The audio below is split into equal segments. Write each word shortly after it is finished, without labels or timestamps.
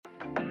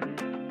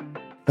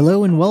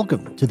Hello and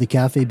welcome to the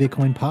Cafe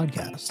Bitcoin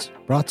podcast,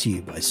 brought to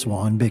you by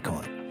Swan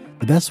Bitcoin,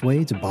 the best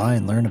way to buy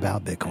and learn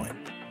about Bitcoin.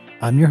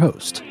 I'm your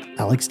host,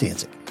 Alex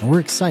Stanzyk, and we're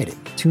excited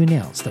to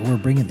announce that we're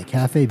bringing the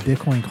Cafe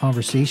Bitcoin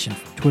conversation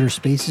from Twitter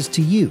Spaces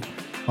to you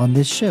on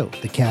this show,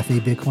 the Cafe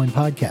Bitcoin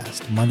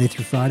podcast, Monday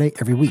through Friday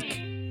every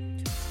week.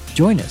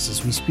 Join us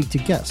as we speak to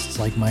guests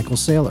like Michael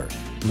Saylor,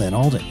 Lynn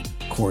Alden,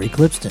 Corey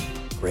Clipston,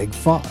 Greg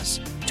Foss,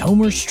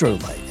 Tomer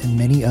Strolight, and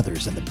many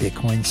others in the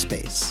Bitcoin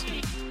space.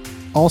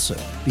 Also,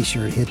 be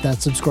sure to hit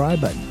that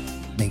subscribe button.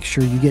 Make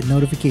sure you get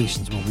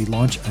notifications when we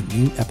launch a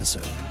new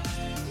episode.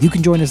 You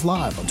can join us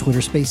live on Twitter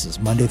Spaces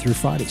Monday through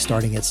Friday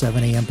starting at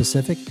 7 a.m.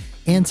 Pacific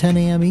and 10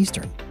 a.m.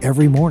 Eastern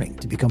every morning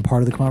to become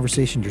part of the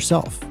conversation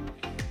yourself.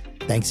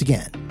 Thanks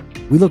again.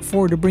 We look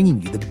forward to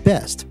bringing you the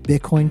best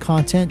Bitcoin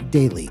content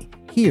daily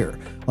here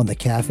on the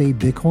Cafe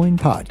Bitcoin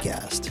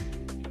podcast.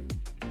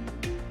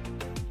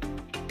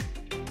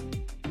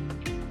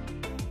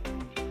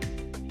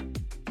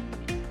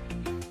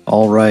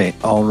 All right,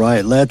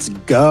 let's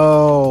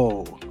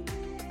go.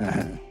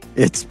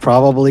 It's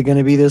probably going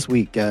to be this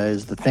week,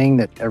 guys. The thing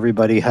that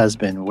everybody has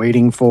been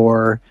waiting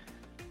for,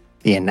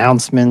 the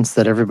announcements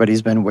that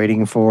everybody's been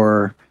waiting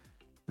for.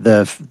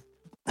 There's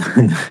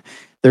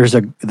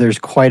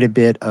quite a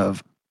bit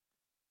of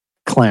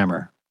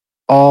clamor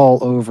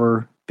all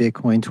over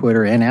Bitcoin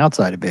Twitter and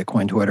outside of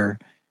Bitcoin Twitter.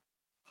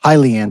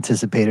 Highly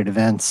anticipated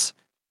events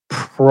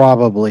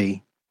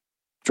probably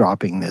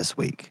dropping this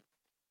week.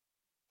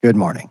 Good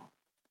morning.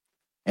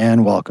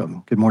 And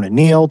welcome. Good morning,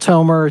 Neil,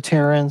 Tomer,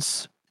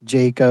 Terrence,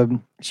 Jacob.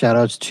 Shout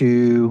outs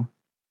to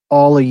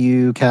all of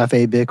you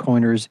Cafe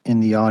Bitcoiners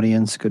in the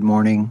audience. Good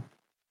morning.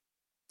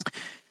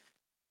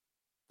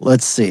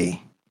 Let's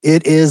see.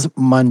 It is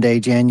Monday,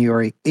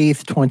 January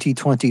 8th,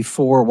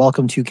 2024.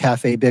 Welcome to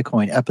Cafe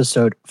Bitcoin,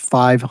 episode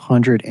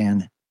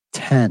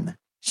 510.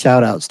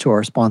 Shout outs to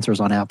our sponsors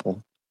on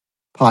Apple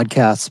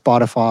Podcasts,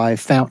 Spotify,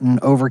 Fountain,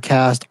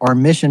 Overcast. Our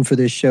mission for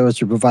this show is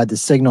to provide the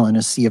signal in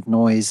a sea of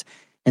noise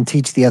and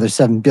teach the other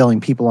 7 billion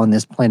people on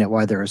this planet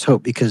why there is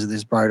hope because of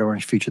this bright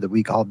orange future that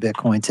we call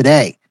Bitcoin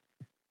today.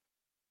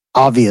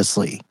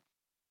 Obviously,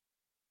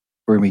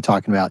 we're going to be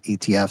talking about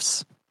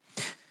ETFs.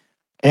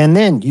 And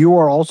then you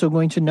are also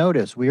going to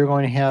notice we are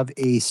going to have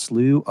a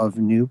slew of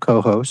new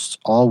co-hosts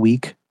all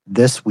week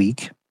this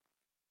week.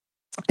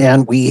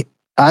 And we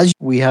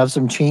have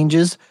some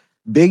changes,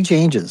 big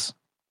changes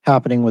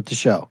happening with the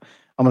show.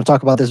 I'm going to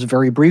talk about this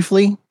very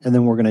briefly, and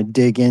then we're going to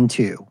dig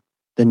into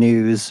the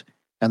news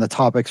and the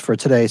topics for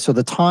today. So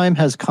the time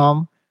has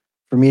come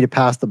for me to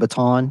pass the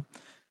baton.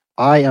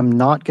 I am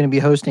not going to be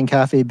hosting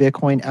Cafe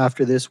Bitcoin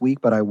after this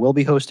week, but I will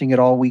be hosting it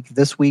all week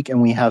this week, and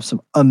we have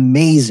some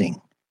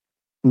amazing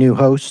new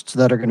hosts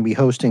that are going to be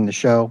hosting the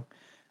show.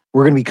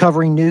 We're going to be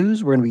covering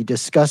news. We're going to be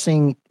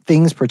discussing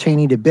things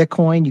pertaining to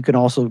Bitcoin. You can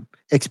also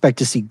expect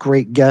to see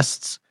great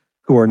guests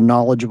who are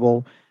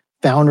knowledgeable,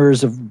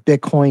 founders of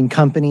Bitcoin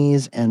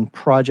companies and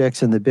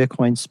projects in the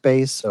Bitcoin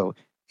space. So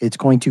it's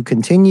going to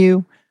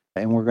continue.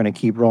 And we're going to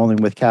keep rolling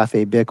with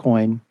Cafe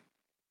Bitcoin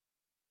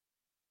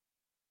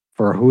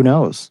for who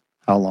knows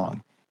how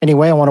long.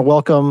 Anyway, I want to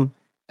welcome,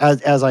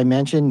 as I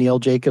mentioned, Neil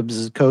Jacobs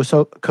is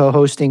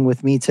co-hosting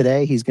with me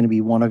today. He's going to be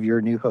one of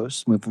your new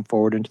hosts moving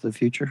forward into the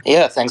future.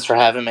 Yeah, thanks for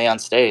having me on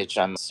stage.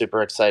 I'm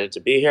super excited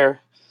to be here.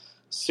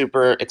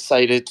 Super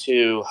excited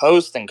to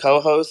host and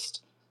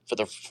co-host for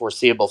the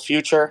foreseeable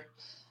future.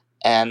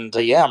 And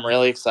yeah, I'm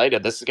really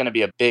excited. This is going to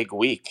be a big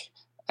week.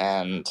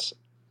 And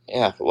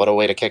yeah, what a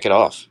way to kick it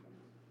off.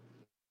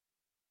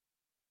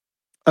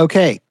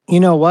 Okay, you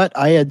know what?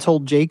 I had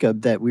told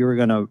Jacob that we were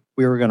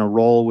gonna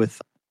roll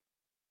with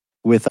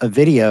a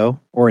video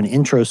or an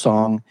intro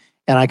song,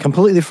 and I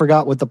completely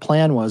forgot what the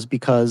plan was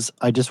because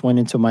I just went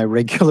into my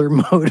regular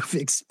mode of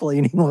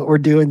explaining what we're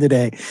doing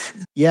today.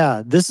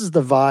 Yeah, this is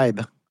the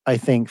vibe, I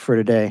think, for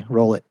today.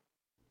 Roll it.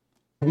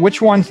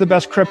 Which one's the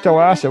best crypto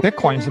asset?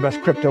 Bitcoin's the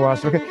best crypto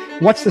asset. Okay.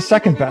 What's the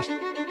second best?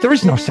 There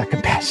is no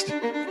second best.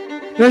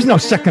 There's no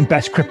second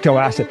best crypto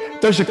asset.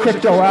 There's a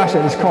crypto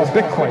asset. It's called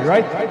Bitcoin,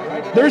 right?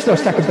 There's no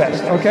second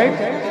best,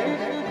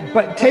 okay?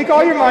 But take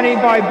all your money,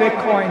 buy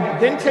Bitcoin.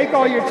 Then take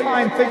all your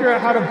time, figure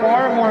out how to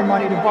borrow more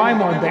money to buy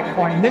more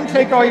Bitcoin. Then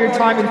take all your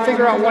time and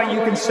figure out what you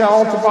can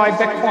sell to buy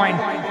Bitcoin.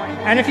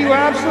 And if you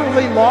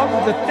absolutely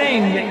love the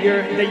thing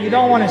that you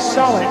don't want to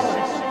sell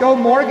it, go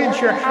mortgage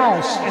your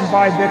house and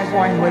buy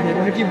Bitcoin with it.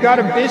 And if you've got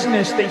a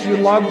business that you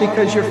love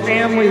because your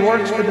family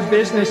works for the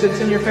business, it's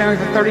in your family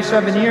for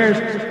 37 years,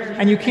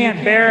 and you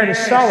can't bear to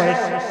sell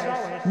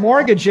it,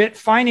 mortgage it,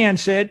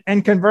 finance it,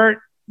 and convert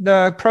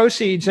the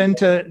proceeds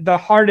into the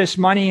hardest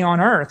money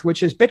on earth,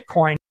 which is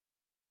Bitcoin.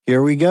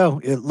 Here we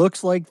go. It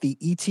looks like the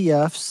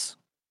ETFs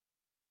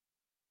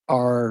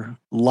are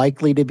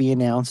likely to be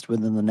announced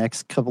within the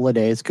next couple of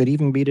days, could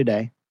even be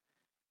today.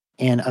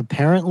 And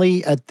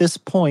apparently at this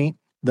point,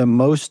 the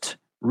most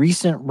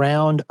recent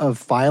round of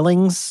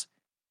filings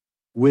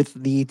with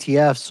the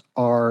ETFs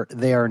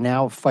they are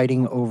now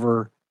fighting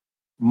over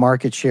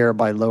market share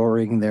by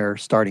lowering their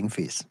starting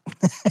fees.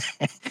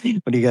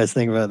 What do you guys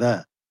think about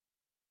that?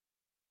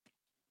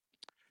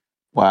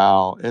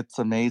 Wow, it's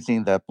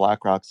amazing that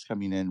BlackRock's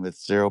coming in with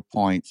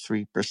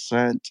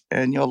 0.3%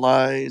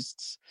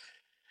 annualized.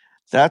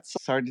 That's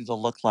starting to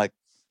look like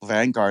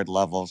Vanguard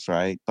levels,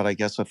 right? But I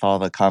guess with all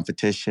the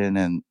competition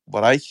and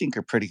what I think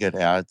are pretty good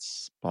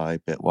ads by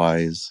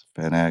Bitwise,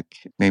 VanEck,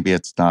 maybe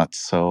it's not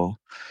so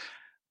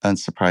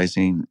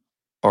unsurprising.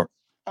 Or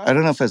I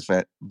don't know if it's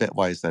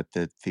Bitwise that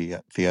did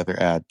the other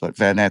ad, but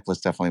VanEck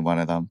was definitely one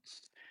of them.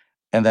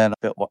 And then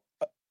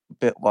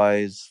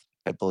Bitwise,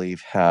 I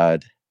believe,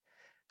 had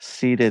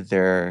seeded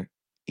their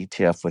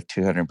ETF with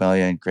 200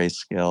 million.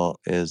 Grayscale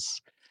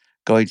is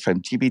going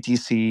from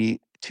GBTC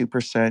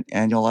 2%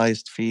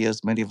 annualized fee,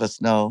 as many of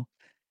us know,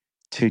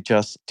 to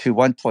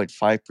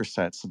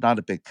 1.5%. So not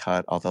a big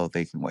cut, although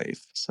they can waive.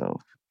 So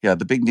yeah,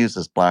 the big news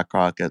is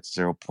BlackRock at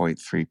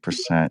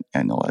 0.3%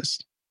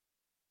 annualized.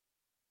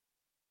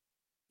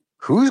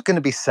 Who's going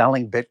to be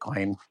selling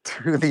Bitcoin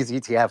through these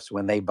ETFs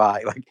when they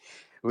buy?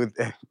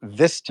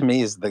 This to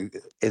me is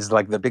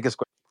like the biggest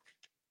question.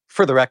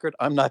 For the record,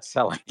 I'm not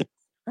selling.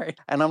 Right?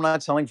 And I'm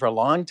not selling for a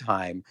long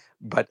time,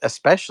 but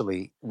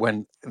especially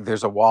when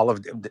there's a wall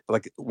of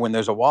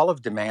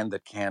demand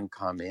that can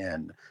come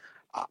in,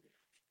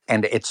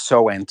 and it's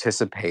so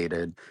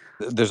anticipated.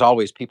 There's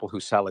always people who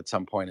sell at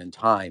some point in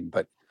time,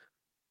 but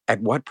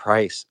at what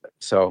price?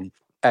 So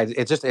I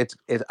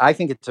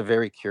think it's a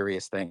very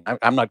curious thing.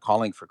 I'm not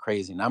calling for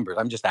crazy numbers.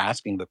 I'm just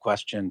asking the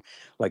question,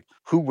 like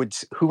who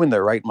in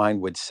their right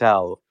mind would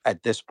sell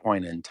at this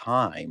point in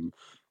time,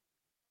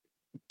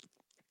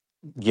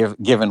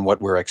 given what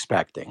we're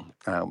expecting.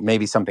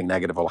 Maybe something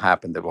negative will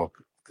happen that will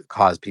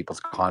cause people's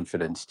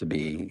confidence to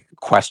be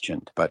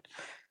questioned. But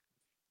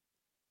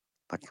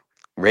like,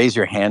 raise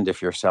your hand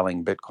if you're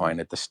selling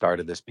Bitcoin at the start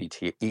of this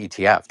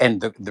ETF.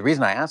 And the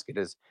reason I ask it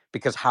is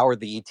because how are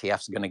the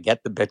ETFs going to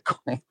get the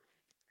Bitcoin?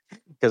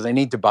 Because they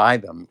need to buy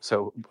them.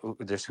 So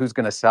there's who's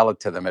going to sell it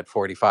to them at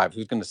 45?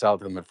 Who's going to sell it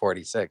to them at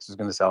 46? Who's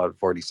going to sell it at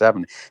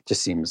 47?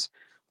 Just seems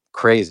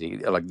crazy.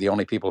 Like the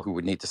only people who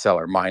would need to sell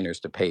are miners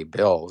to pay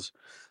bills.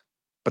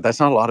 But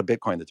that's not a lot of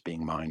Bitcoin that's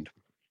being mined.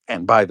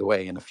 And by the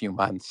way, in a few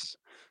months,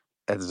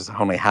 it's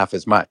only half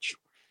as much.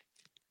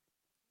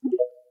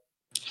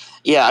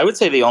 Yeah, I would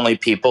say the only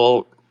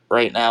people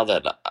right now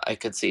that I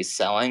could see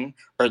selling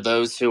are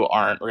those who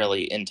aren't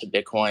really into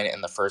Bitcoin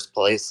in the first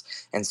place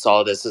and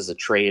saw this as a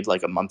trade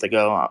like a month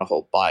ago on a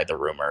whole buy the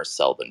rumor,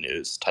 sell the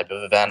news type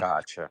of event.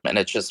 Gotcha. And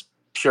it's just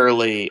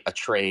purely a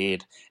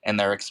trade, and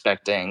they're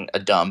expecting a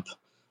dump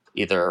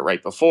either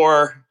right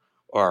before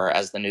or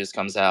as the news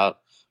comes out.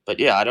 But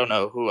yeah, I don't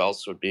know who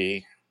else would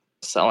be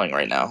selling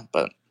right now,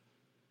 but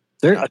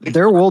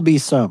there will be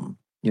some.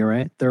 You're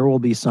right. There will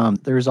be some.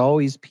 There's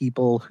always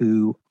people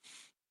who.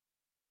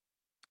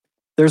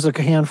 There's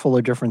a handful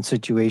of different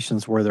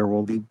situations where there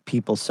will be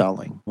people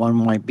selling. One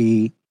might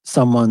be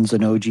someone's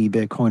an OG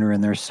Bitcoiner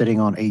and they're sitting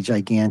on a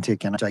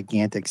gigantic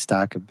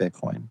stack of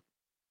Bitcoin,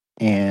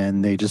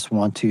 and they just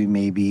want to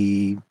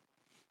maybe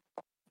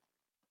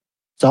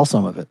sell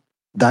some of it.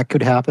 That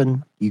could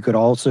happen. You could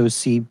also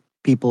see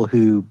people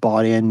who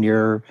bought in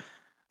near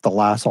the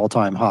last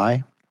all-time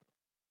high,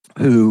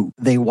 who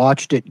they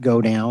watched it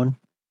go down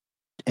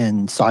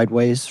and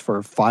sideways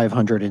for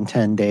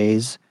 510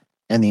 days,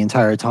 and the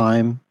entire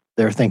time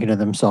they're thinking to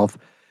themselves,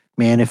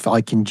 man, if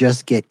I can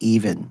just get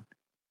even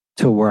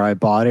to where I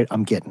bought it,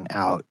 I'm getting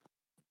out.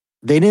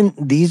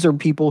 These are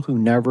people who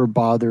never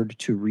bothered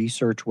to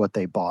research what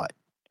they bought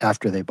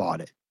after they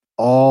bought it.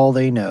 All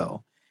they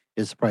know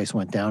is the price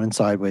went down and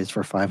sideways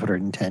for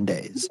 510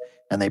 days.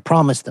 And they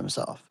promised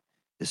themselves,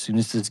 as soon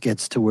as this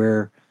gets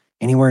to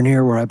anywhere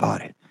near where I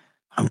bought it,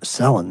 I'm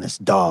selling this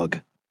dog.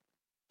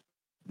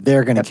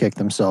 They're going to kick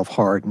themselves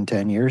hard in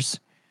 10 years,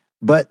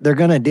 but they're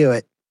going to do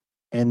it.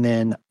 And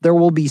then there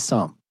will be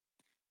some.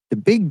 The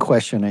big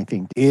question, I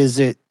think, is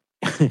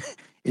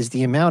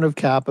the amount of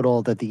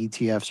capital that the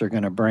ETFs are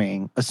going to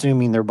bring,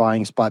 assuming they're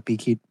buying spot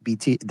BT,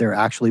 they're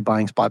actually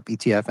buying spot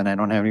BTF, and I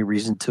don't have any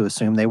reason to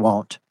assume they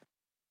won't.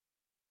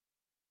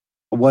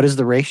 What is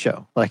the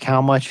ratio? Like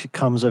how much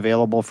comes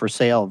available for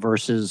sale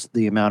versus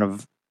the amount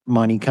of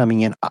money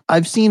coming in?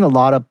 I've seen a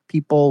lot of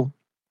people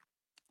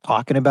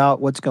talking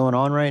about what's going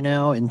on right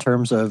now in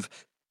terms of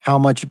how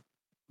much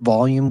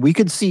volume. We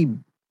could see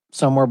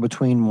somewhere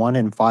between $1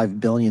 and $5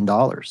 billion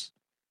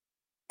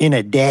in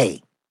a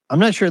day. I'm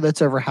not sure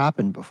that's ever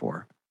happened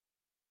before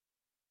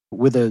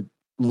with a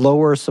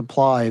lower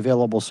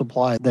available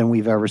supply than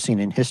we've ever seen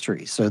in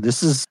history. So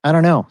this is, I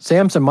don't know,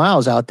 Samson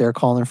Miles out there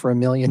calling for $1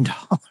 million.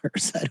 I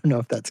don't know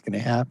if that's going to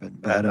happen.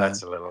 But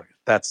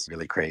that's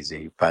really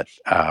crazy. But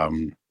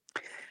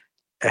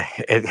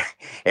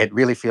it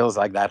really feels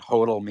like that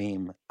HODL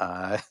meme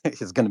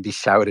is going to be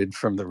shouted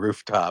from the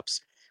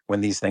rooftops when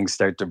these things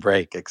start to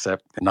break,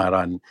 except not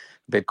on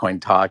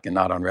Bitcoin Talk and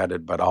not on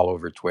Reddit, but all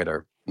over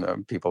Twitter.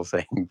 People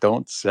saying,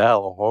 don't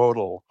sell,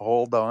 HODL,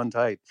 hold on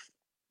tight.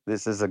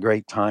 This is a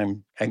great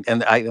time.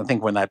 And I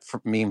think when that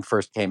meme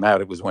first came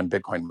out, it was when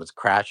Bitcoin was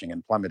crashing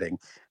and plummeting.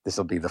 This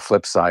will be the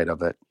flip side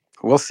of it.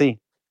 We'll see.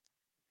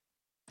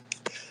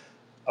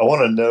 I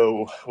want to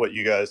know what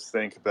you guys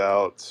think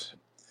about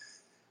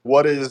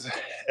What is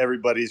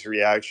everybody's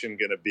reaction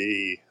going to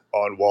be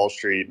on Wall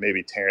Street?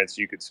 Maybe Terrence,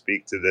 you could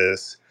speak to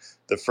this.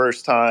 The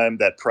first time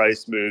that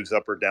price moves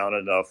up or down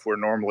enough, where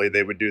normally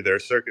they would do their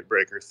circuit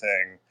breaker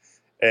thing,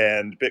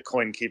 and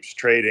Bitcoin keeps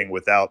trading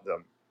without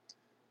them.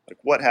 Like,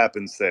 what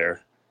happens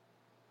there?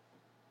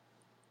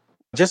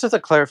 Just as a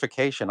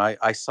clarification,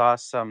 I saw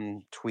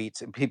some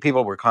tweets.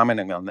 People were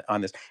commenting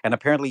on this, and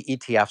apparently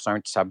ETFs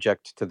aren't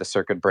subject to the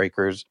circuit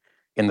breakers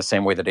in the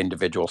same way that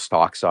individual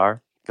stocks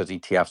are, because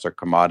ETFs are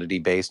commodity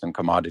based, and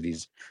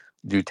commodities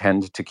do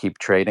tend to keep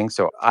trading.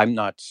 So I'm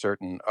not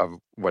certain of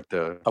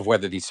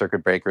whether these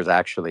circuit breakers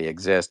actually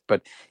exist.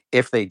 But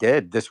if they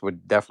did, this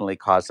would definitely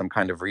cause some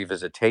kind of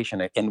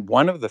revisitation. And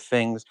one of the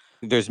things,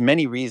 there's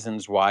many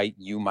reasons why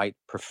you might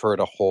prefer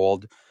to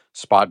hold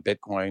spot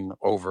Bitcoin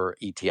over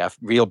ETF,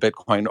 real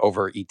Bitcoin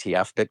over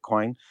ETF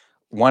Bitcoin.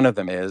 One of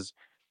them is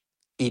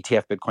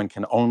ETF Bitcoin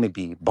can only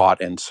be bought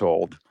and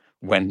sold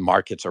when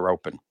markets are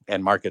open,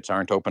 and markets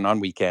aren't open on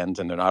weekends,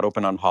 and they're not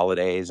open on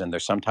holidays, and they're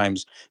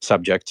sometimes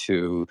subject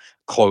to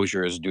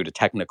closures due to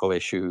technical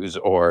issues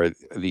or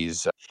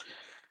these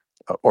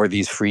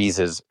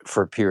freezes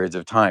for periods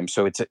of time.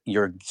 So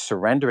you're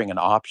surrendering an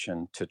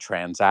option to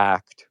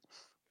transact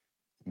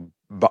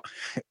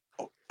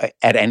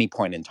at any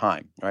point in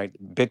time, right?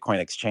 Bitcoin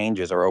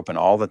exchanges are open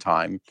all the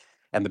time,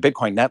 and the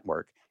Bitcoin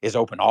network is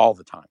open all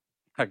the time.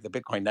 Like, the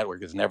Bitcoin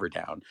network is never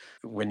down.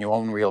 When you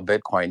own real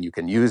Bitcoin, you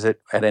can use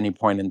it at any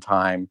point in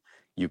time.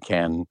 You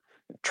can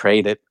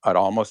trade it at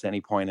almost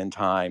any point in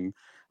time.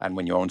 And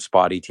when you own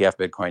spot ETF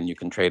Bitcoin, you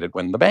can trade it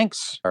when the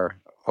banks are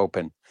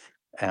open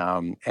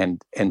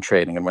and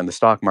trading, and when the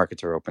stock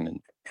markets are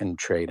open and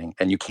trading,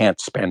 and you can't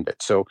spend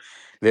it. So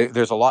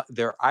there's a lot.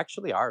 There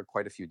actually are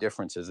quite a few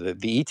differences.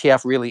 The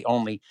ETF really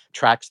only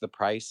tracks the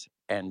price,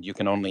 and you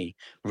can only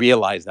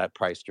realize that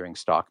price during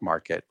stock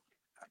market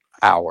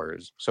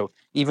hours. So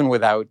even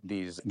without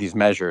these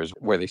measures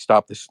where they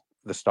stop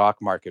the stock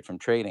market from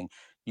trading,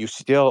 you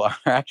still are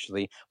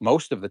actually,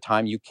 most of the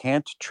time, you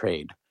can't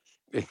trade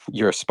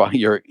your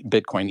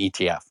Bitcoin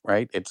ETF,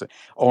 right? It's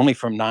only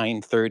from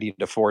 9:30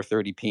 to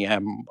 4:30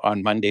 p.m.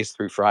 on Mondays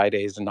through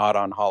Fridays, and not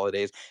on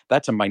holidays.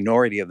 That's a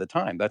minority of the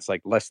time. That's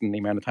like less than the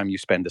amount of time you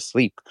spend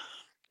asleep.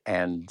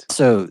 And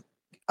so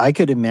I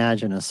could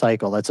imagine a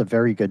cycle. That's a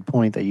very good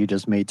point that you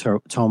just made,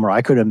 Tomer.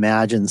 I could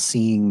imagine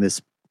seeing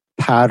this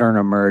pattern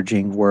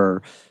emerging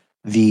where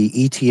the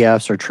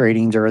ETFs are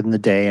trading during the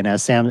day, and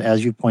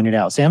as you pointed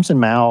out, Samson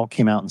Mow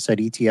came out and said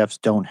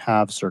ETFs don't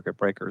have circuit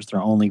breakers. They're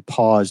only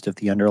paused if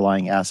the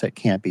underlying asset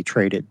can't be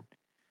traded.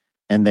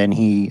 And then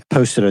he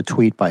posted a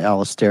tweet by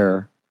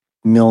Alistair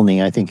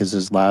Milne, I think is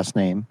his last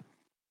name,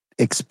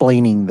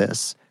 explaining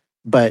this.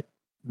 But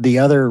the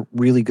other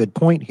really good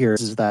point here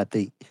is that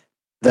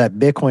that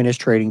Bitcoin is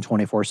trading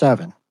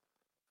 24/7.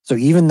 So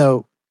even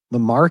though the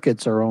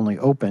markets are only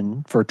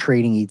open for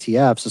trading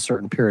ETFs a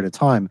certain period of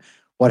time,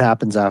 what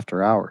happens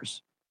after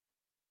hours?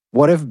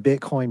 What if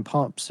Bitcoin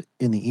pumps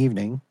in the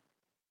evening?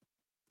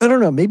 I don't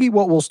know. Maybe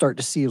what we'll start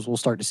to see is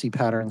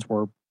patterns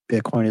where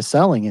Bitcoin is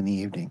selling in the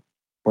evening,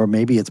 or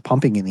maybe it's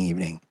pumping in the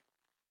evening.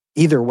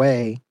 Either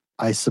way,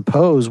 I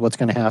suppose what's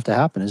going to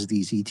happen is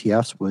these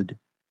ETFs would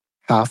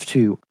have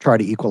to try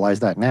to equalize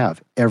that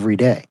NAV every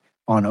day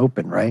on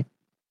open, right?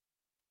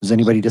 Does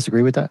anybody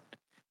disagree with that?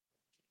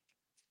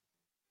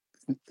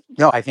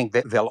 No, I think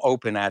that they'll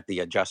open at the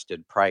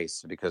adjusted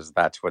price, because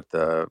that's what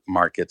the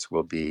markets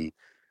will be.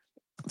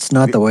 It's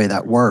not the way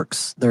that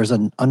works. There's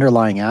an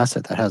underlying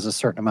asset that has a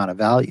certain amount of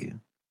value.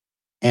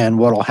 And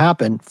what will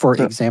happen, for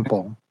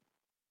example,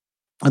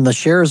 and the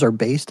shares are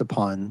based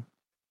upon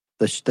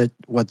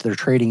what they're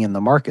trading in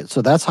the market.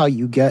 So that's how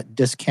you get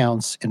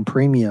discounts and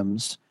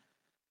premiums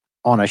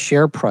on a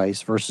share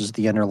price versus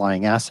the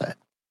underlying asset.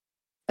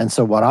 And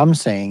so what I'm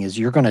saying is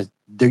you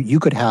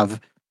could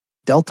have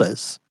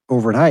deltas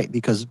overnight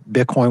because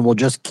Bitcoin will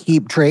just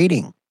keep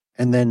trading,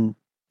 and then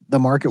the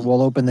market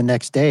will open the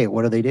next day.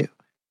 What do?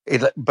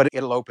 But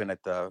it'll open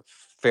at the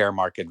fair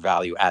market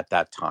value at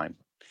that time.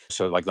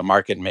 So like the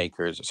market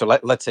makers, so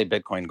let's say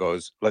Bitcoin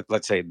goes,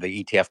 let's say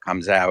the ETF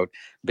comes out,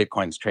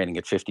 Bitcoin's trading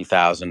at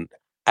 50,000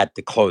 at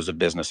the close of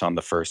business on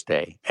the first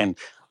day, and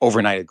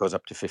overnight it goes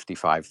up to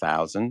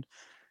 55,000.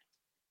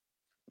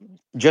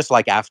 Just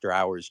like after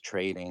hours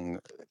trading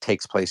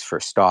takes place for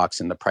stocks,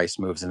 and the price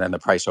moves, and then the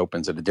price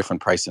opens at a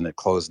different price than it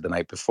closed the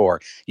night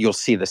before, you'll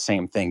see the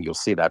same thing. You'll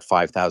see that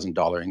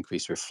 $5,000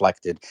 increase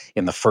reflected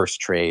in the first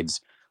trades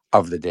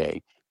of the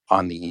day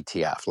on the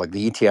ETF. Like,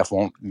 the ETF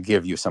won't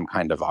give you some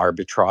kind of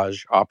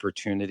arbitrage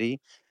opportunity.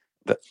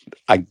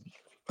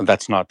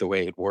 That's not the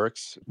way it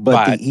works.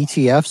 But the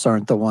ETFs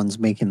aren't the ones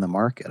making the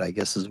market, I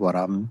guess, is what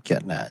I'm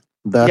getting at.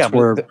 That's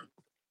where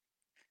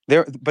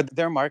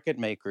their market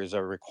makers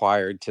are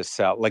required to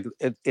sell. Like,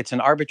 it's an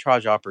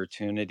arbitrage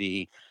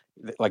opportunity.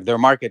 Like, their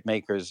market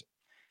makers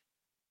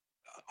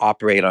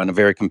operate on a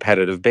very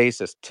competitive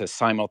basis to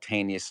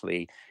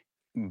simultaneously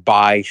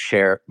buy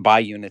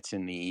units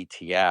in the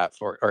ETF,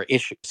 or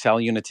sell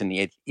units in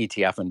the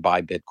ETF and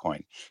buy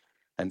Bitcoin.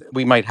 And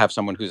we might have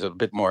someone who's a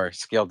bit more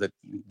skilled at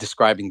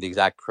describing the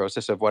exact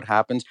process of what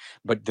happens,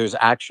 but there's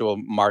actual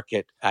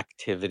market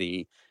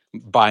activity,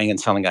 buying and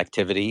selling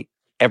activity.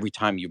 Every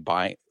time you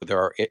buy, there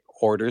are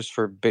orders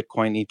for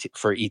Bitcoin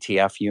for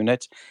ETF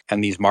units,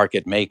 and these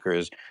market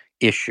makers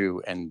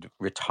issue and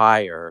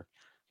retire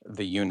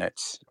the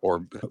units,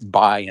 or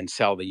buy and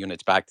sell the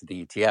units back to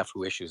the ETF,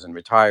 who issues and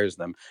retires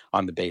them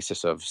on the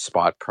basis of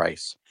spot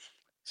price.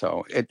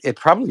 So it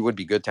probably would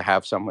be good to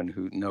have someone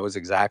who knows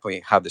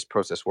exactly how this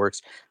process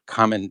works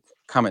come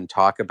and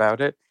talk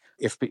about it,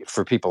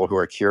 for people who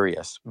are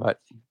curious. But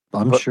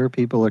I'm sure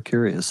people are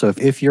curious. So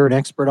if you're an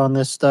expert on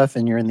this stuff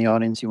and you're in the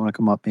audience, you want to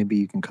come up, maybe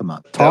you can come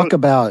up.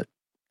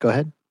 Go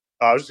ahead.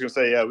 I was just going to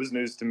say, yeah, it was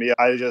news to me.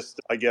 I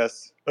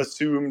guess,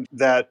 assumed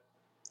that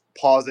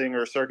pausing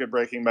or circuit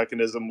breaking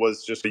mechanism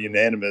was just a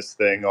unanimous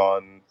thing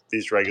on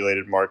these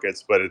regulated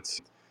markets, but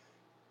it's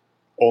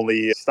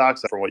only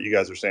stocks from what you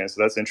guys are saying. So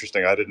that's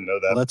interesting. I didn't know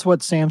that. Well, that's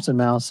what Samson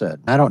Mao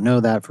said. I don't know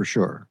that for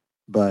sure,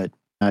 but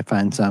I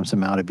find Samson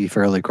Mao to be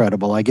fairly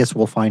credible. I guess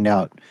we'll find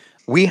out.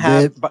 We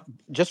have, but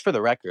just for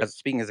the record,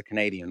 speaking as a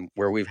Canadian,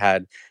 where we've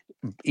had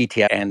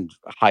ETF and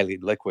highly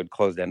liquid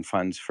closed-end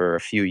funds for a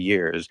few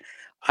years,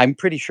 I'm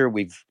pretty sure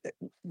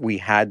we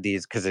had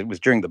these, because it was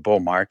during the bull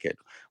market,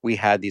 we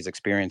had these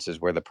experiences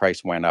where the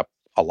price went up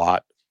a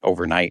lot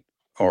overnight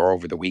or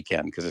over the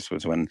weekend, because this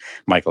was when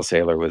Michael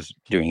Saylor was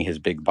doing his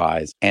big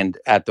buys. And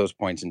at those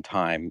points in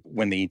time,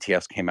 when the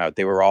ETFs came out,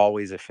 they were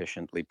always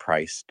efficiently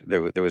priced.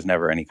 There was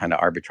never any kind of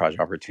arbitrage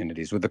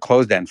opportunities. With the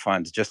closed-end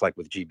funds, just like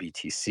with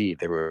GBTC,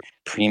 there were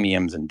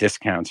premiums and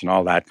discounts and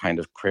all that kind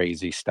of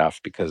crazy stuff,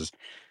 because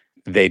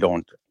they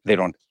don't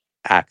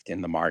act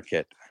in the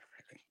market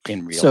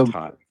in real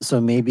time.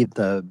 So maybe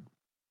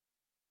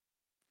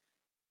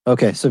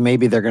so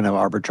maybe they're going to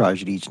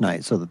arbitrage it each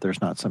night so that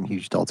there's not some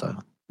huge delta.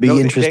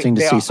 Interesting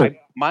to see.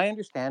 My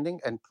understanding,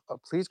 and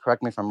please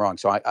correct me if I'm wrong,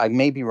 so I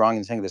may be wrong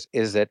in saying this,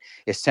 is that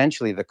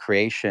essentially the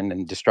creation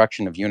and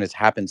destruction of units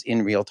happens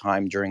in real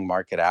time during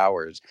market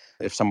hours.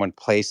 If someone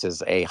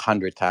places a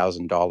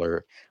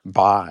 $100,000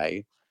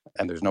 buy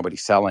and there's nobody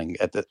selling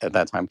at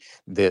that time,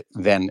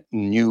 then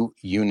new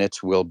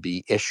units will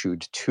be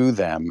issued to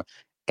them,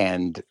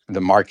 and the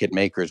market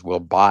makers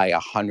will buy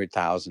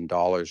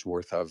 $100,000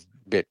 worth of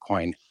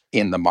Bitcoin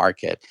in the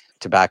market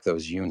to back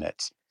those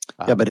units.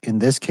 Yeah, but in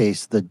this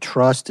case, the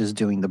trust is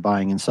doing the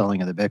buying and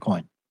selling of the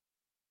Bitcoin.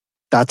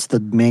 That's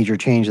the major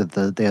change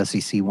that the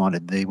SEC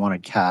wanted. They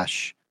wanted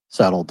cash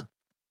settled.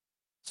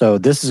 So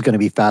this is going to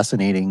be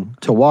fascinating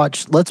to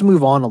watch. Let's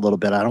move on a little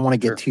bit. I don't want to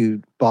get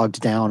too bogged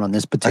down on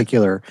this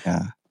particular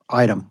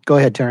item. Go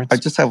ahead, Terrence. I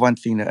just have one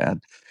thing to add.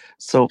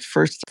 So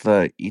first,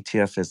 the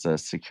ETF is a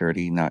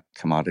security, not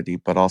commodity,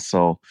 but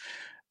also,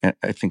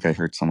 I think I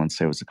heard someone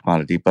say it was a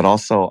commodity, but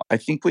also I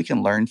think we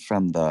can learn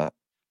from the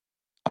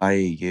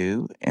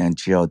IAU and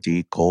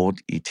GLD gold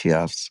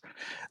ETFs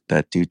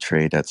that do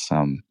trade at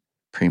some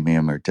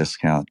premium or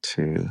discount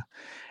to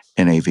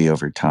NAV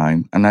over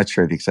time. I'm not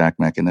sure the exact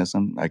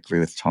mechanism. I agree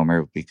with Tomer.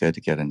 It would be good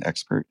to get an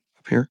expert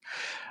up here.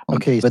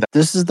 Okay, but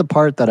this is the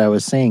part that I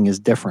was saying is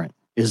different,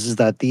 is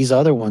that these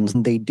other ones,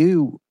 they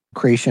do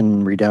creation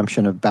and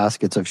redemption of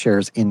baskets of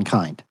shares in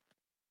kind.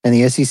 And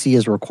the SEC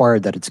has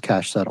required that it's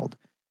cash settled.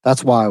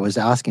 That's why I was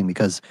asking,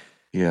 because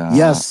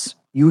yes,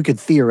 you could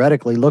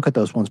theoretically look at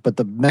those ones, but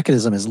the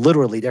mechanism is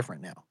literally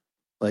different now.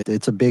 Like,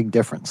 it's a big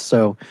difference.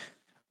 So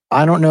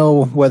I don't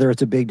know whether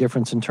it's a big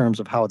difference in terms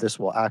of how this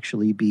will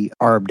actually be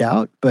arbed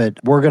out, but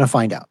we're going to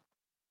find out.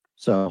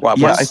 So one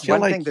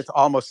thing that's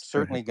almost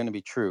certainly going to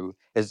be true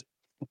is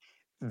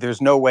there's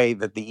no way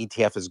that the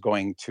ETF is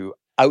going to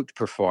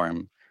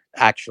outperform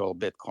actual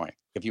Bitcoin.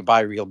 If you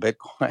buy real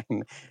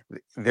Bitcoin,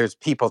 there's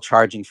people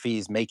charging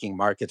fees, making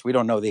markets. We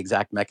don't know the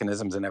exact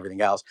mechanisms and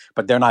everything else,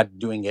 but they're not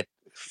doing it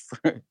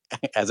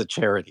as a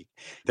charity.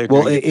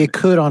 It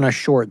could on a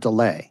short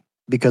delay,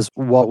 because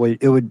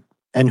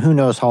and who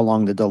knows how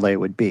long the delay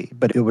would be,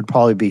 but it would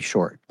probably be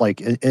short. Like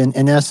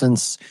in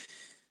essence,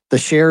 the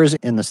shares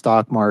in the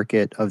stock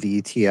market of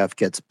the ETF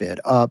gets bid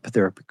up.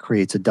 There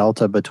creates a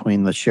delta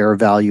between the share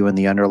value and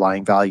the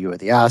underlying value of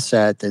the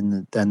asset.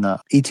 And then the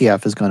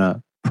ETF is going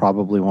to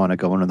probably want to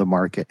go into the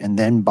market and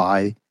then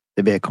buy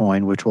the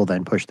Bitcoin, which will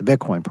then push the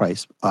Bitcoin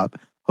price up,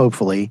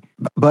 hopefully.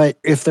 But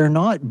if they're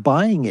not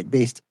buying it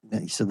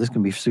so this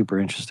can be super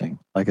interesting,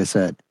 like I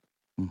said.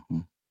 Mm-hmm.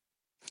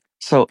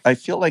 So I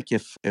feel like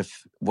if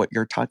what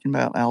you're talking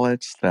about,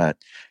 Alex, that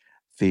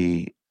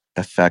the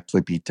effect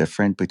would be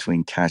different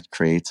between cash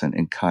creates and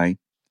in-kind,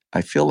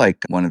 I feel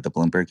like one of the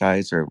Bloomberg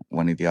guys or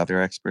one of the other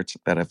experts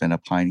that have been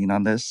opining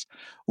on this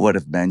would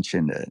have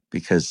mentioned it,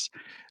 because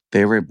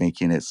they were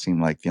making it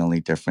seem like the only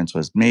difference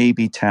was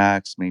maybe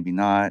tax, maybe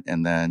not.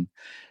 And then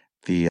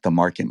the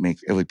market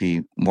it would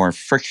be more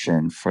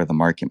friction for the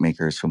market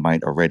makers who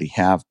might already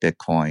have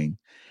Bitcoin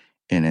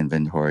in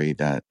inventory,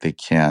 that they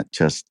can't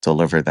just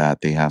deliver that.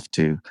 They have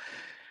to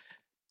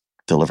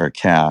deliver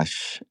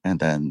cash, and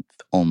then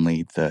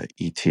only the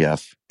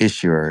ETF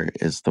issuer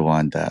is the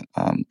one that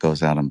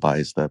goes out and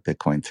buys the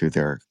Bitcoin through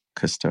their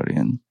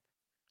custodian.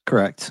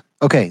 Correct.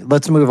 Okay,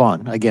 let's move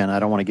on. Again, I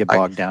don't want to get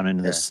bogged down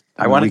into this.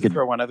 I wanted to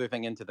throw one other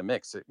thing into the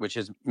mix, which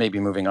is maybe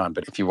moving on.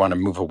 But if you want to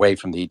move away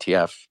from the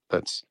ETF,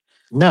 that's...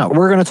 No,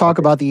 we're going to talk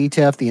about the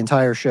ETF the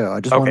entire show. I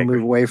just want to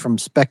move away from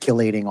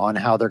speculating on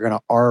how they're going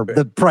to arb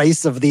the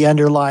price of the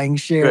underlying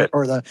share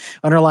or the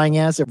underlying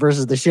asset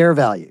versus the share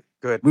value.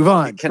 Good. Move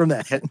on from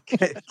that.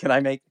 Can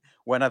I make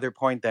one other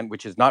point then,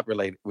 which is not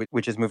related,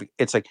 which is moving?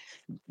 It's like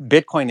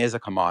Bitcoin is a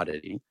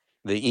commodity.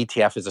 The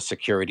ETF is a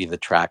security that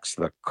tracks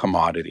the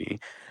commodity.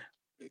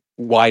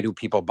 Why do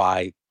people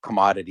buy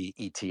commodity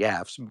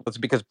ETFs? It's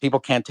because people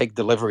can't take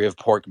delivery of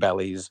pork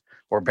bellies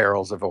or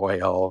barrels of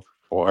oil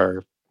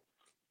or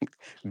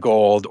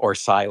gold or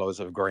silos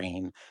of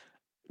grain.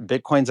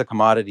 Bitcoin's a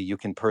commodity you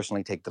can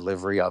personally take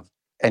delivery of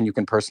and you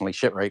can personally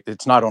ship, right?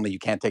 It's not only you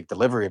can't take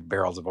delivery of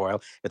barrels of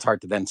oil, it's hard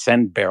to then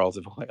send barrels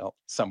of oil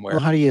somewhere.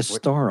 Well, how do you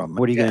store them?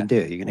 What are you going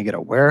to do? You're going to get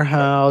a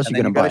warehouse,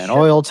 you're going to buy an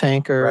oil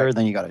tanker,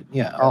 then you got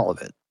to, all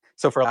of it.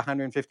 So for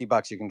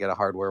 $150, you can get a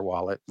hardware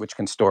wallet, which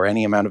can store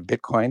any amount of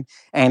Bitcoin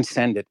and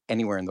send it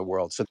anywhere in the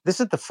world. So this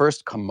is the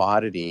first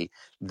commodity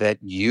that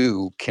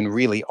you can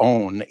really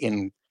own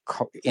in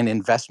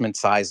investment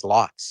size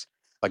lots.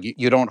 Like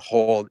you don't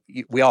hold,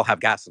 we all have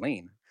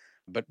gasoline,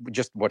 but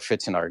just what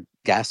fits in our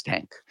gas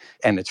tank,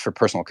 and it's for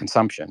personal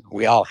consumption.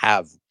 We all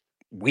have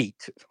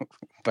wheat,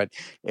 but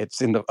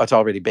it's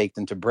already baked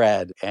into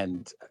bread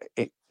and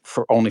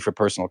only for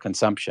personal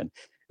consumption.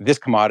 This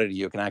commodity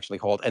you can actually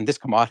hold, and this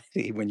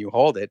commodity, when you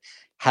hold it,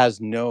 has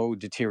no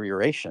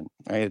deterioration.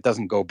 Right? It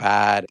doesn't go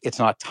bad. It's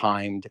not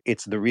timed.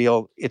 It's the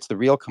real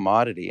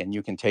commodity, and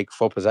you can take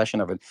full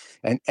possession of it.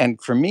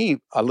 And for me,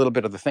 a little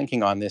bit of the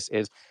thinking on this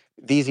is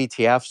these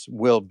ETFs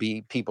will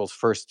be people's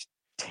first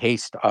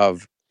taste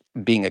of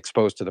being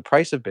exposed to the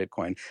price of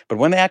Bitcoin. But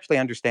when they actually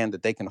understand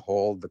that they can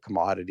hold the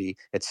commodity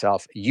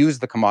itself, use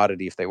the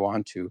commodity if they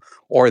want to,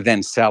 or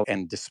then sell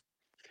and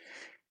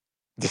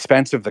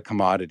dispense of the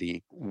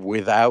commodity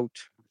without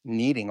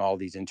needing all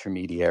these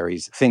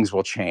intermediaries, things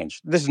will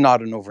change. This is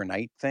not an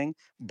overnight thing,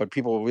 but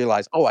people will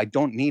realize, oh, I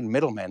don't need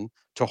middlemen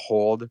to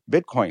hold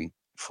Bitcoin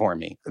for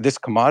me. This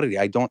commodity,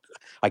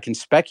 I can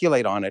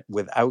speculate on it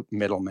without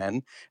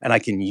middlemen, and I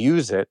can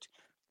use it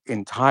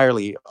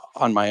entirely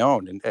on my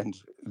own. And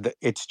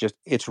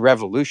it's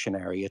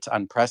revolutionary. It's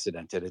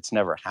unprecedented. It's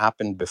never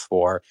happened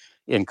before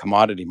in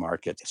commodity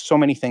markets. So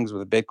many things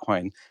with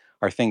Bitcoin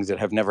are things that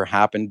have never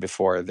happened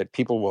before, that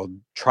people will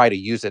try to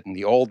use it in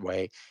the old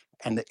way,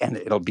 and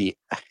it'll be,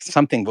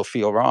 something will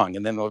feel wrong,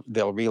 and then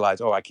they'll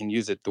realize, oh, I can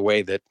use it the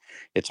way that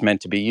it's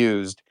meant to be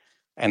used,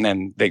 and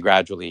then they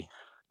gradually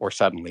or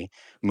suddenly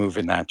move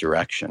in that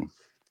direction.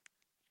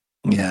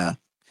 Yeah.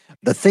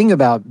 The thing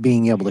about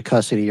being able to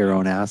custody your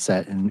own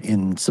asset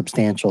in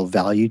substantial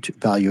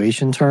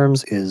valuation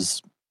terms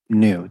is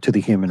new to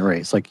the human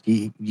race. Like,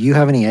 you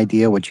have any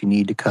idea what you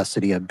need to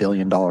custody $1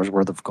 billion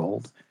worth of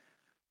gold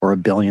or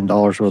 $1 billion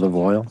worth of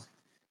oil?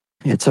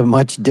 It's a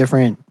much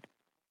different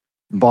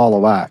ball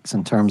of wax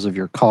in terms of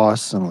your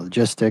costs and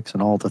logistics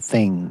and all the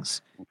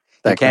things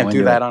that you can't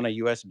do that on a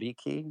USB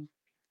key.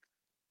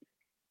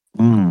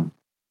 You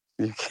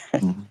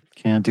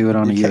can't do it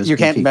on a USB key. You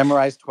can't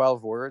memorize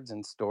 12 words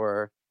and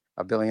store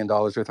 $1 billion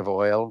worth of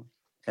oil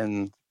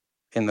in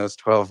those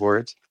 12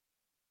 words.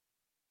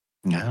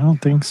 I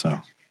don't think so.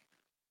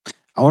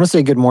 I want to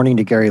say good morning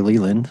to Gary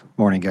Leland.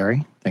 Morning,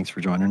 Gary. Thanks for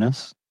joining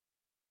us.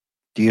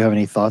 Do you have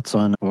any thoughts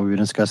on what we've been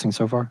discussing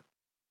so far?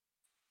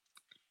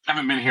 I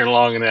haven't been here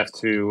long enough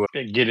to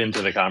get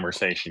into the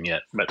conversation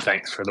yet, but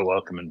thanks for the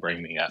welcome and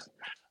bring me up.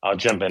 I'll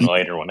jump in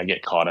later when I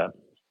get caught up.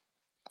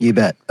 You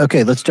bet.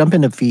 Okay, let's jump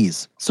into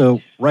fees.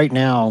 So right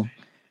now,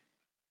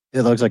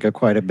 it looks like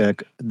quite a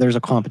bit. There's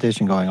a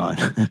competition going on.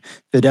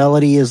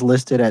 Fidelity is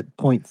listed at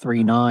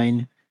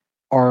 0.39.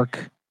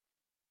 ARC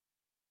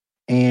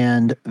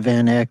and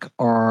VanEck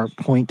are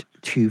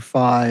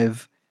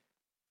 0.25.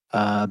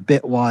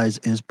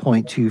 Bitwise is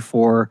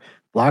 0.24.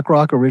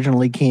 BlackRock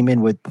originally came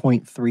in with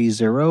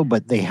 0.30,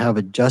 but they have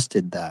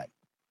adjusted that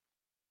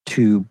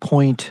to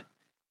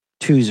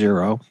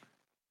 0.20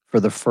 for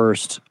the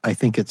first, I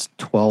think it's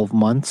 12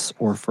 months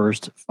or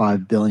first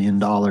 $5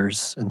 billion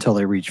until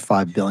they reach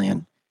 5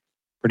 billion.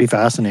 Pretty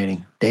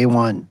fascinating. Day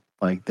one,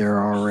 like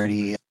they're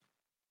already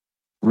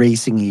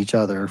racing each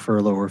other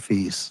for lower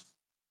fees.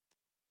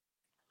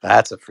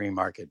 That's a free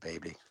market,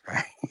 baby.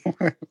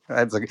 Right?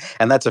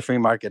 That's a free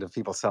market of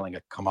people selling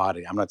a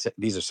commodity. I'm not saying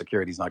these are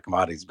securities, not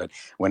commodities, but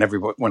when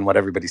what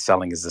everybody's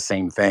selling is the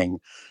same thing,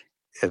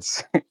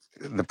 it's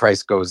the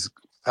price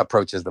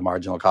approaches the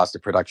marginal cost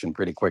of production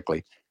pretty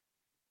quickly.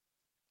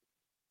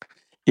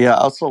 Yeah.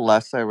 Also,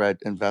 last I read,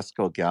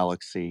 Invesco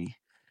Galaxy,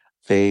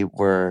 they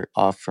were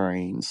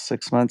offering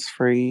 6 months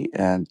free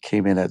and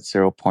came in at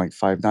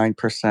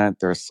 0.59%.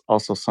 There's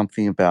also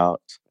something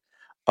about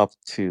up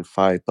to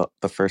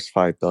the first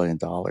 $5 billion.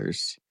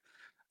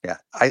 Yeah,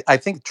 I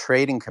think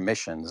trading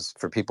commissions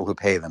for people who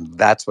pay them,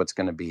 that's what's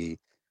going to be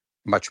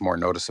much more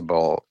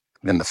noticeable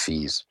than the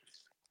fees,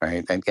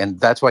 right? And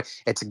that's why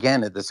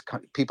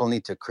people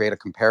need to create a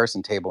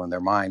comparison table in their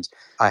minds.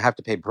 I have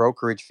to pay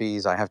brokerage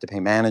fees. I have to pay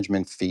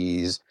management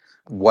fees.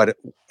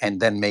 and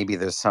then maybe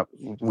there's some,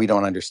 we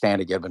don't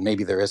understand it yet, but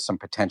maybe there is some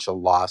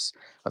potential loss,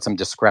 some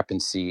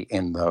discrepancy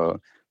in the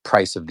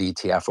price of the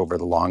ETF over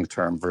the long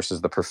term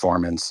versus the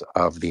performance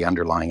of the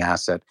underlying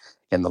asset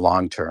in the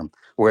long term.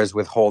 Whereas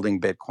with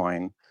holding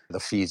Bitcoin, the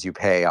fees you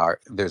pay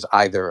there's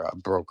either a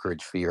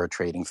brokerage fee or a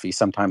trading fee,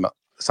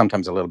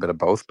 sometimes a little bit of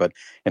both, but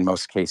in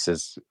most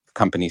cases,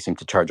 companies seem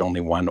to charge only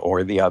one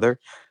or the other.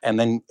 And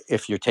then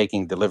if you're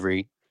taking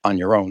delivery on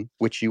your own,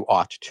 which you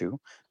ought to,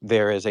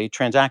 there is a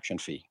transaction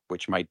fee,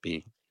 which might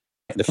be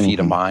the fee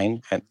to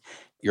mine and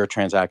your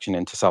transaction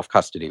into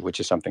self-custody, which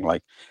is something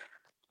like,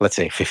 let's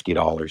say,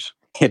 $50.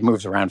 It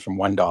moves around from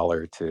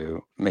 $1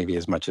 to maybe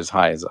as much as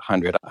high as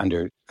 100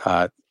 under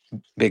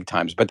big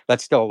times, but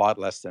that's still a lot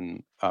less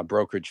than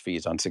brokerage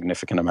fees on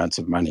significant amounts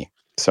of money.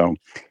 So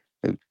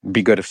it'd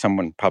be good if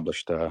someone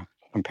published a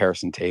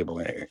comparison table,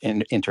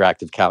 an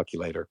interactive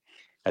calculator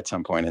at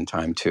some point in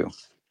time too.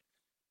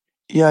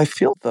 Yeah, I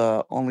feel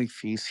the only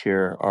fees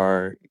here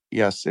are,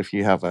 yes, if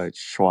you have a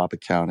Schwab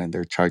account and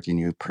they're charging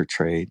you per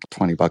trade,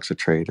 $20 a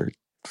trade or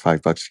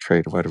 $5 a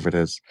trade or whatever it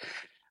is,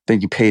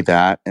 then you pay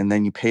that and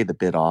then you pay the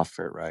bid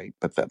offer, right?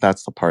 But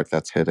that's the part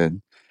that's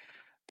hidden.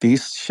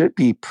 These should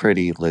be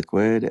pretty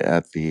liquid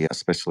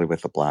especially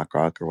with the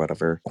BlackRock or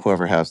whatever,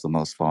 whoever has the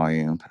most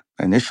volume.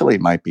 Initially,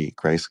 it might be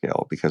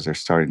Grayscale because they're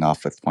starting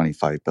off with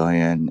 25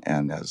 billion.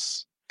 And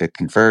as it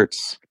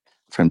converts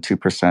from 2%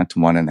 to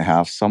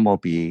 1.5%, some will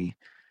be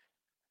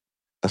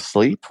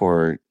asleep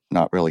or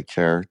not really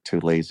care,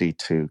 too lazy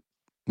to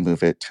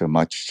move it to a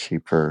much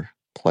cheaper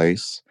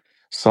place.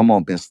 Some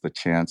will miss the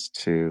chance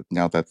to,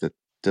 now that the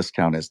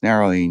discount is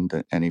narrowing,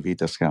 the NAV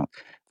discount,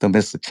 they'll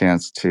miss the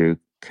chance to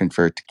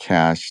convert to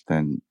cash,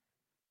 then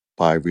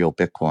buy real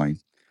Bitcoin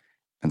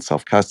and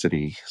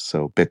self-custody.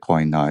 So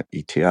Bitcoin, not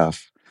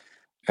ETF,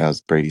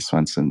 as Brady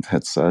Swenson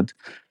had said.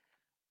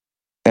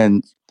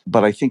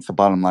 But I think the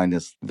bottom line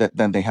is that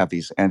then they have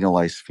these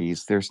annualized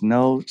fees. There's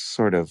no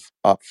sort of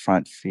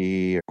upfront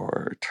fee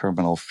or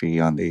terminal fee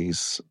on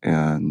these.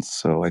 And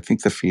so I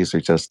think the fees are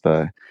just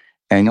the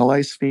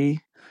annualized fee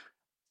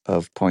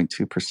of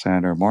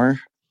 0.2% or more,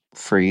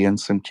 free in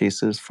some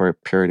cases for a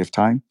period of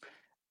time.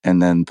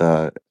 And then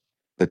the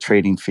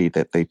trading fee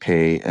that they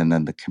pay, and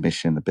then the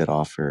commission, the bid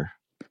offer.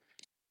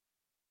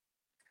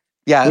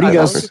 Yeah, What do you I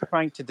guys- was just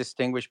trying to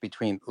distinguish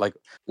between, like,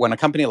 when a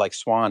company like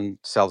Swan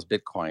sells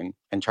Bitcoin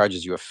and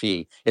charges you a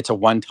fee, it's a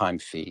one-time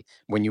fee.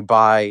 When you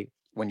buy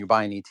an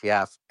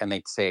ETF and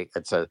they say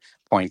it's a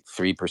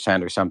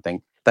 0.3% or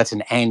something, that's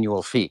an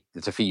annual fee.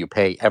 It's a fee you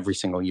pay every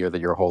single year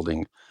that you're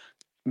holding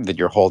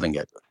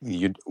it.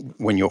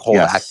 When you hold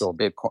actual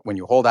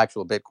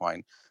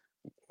Bitcoin,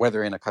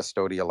 whether in a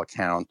custodial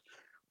account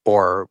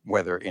or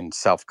whether in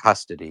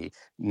self-custody,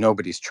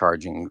 nobody's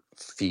charging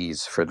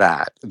fees for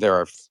that. There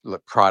are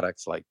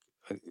products like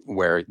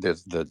where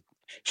there's the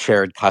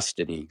shared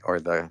custody or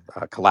the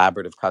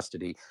collaborative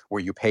custody,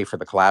 where you pay for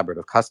the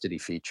collaborative custody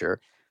feature.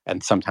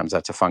 And sometimes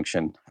that's a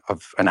function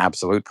of an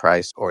absolute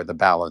price or the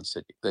balance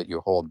that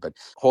you hold. But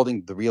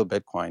holding the real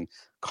Bitcoin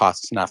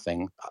costs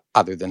nothing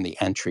other than the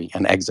entry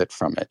and exit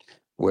from it.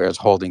 Whereas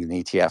holding an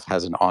ETF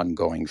has an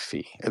ongoing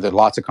fee. There's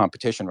lots of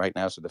competition right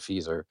now, so the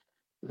fees are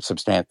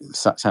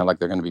sound like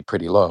they're going to be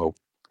pretty low,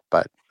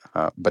 but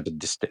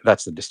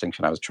that's the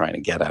distinction I was trying to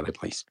get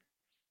at least.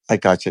 I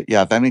gotcha.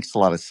 Yeah, that makes a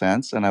lot of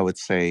sense. And I would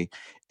say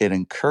it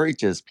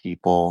encourages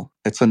people.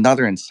 It's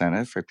another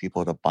incentive for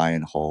people to buy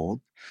and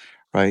hold,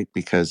 right?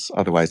 Because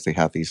otherwise they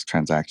have these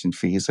transaction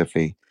fees.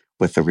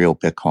 With the real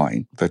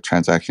Bitcoin, the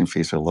transaction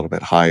fees are a little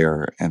bit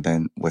higher. And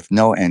then with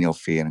no annual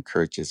fee, it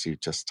encourages you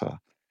just to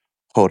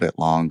hold it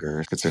longer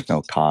because there's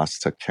no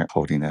cost to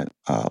holding it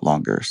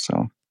longer.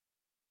 So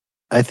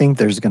I think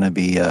there's going to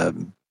be,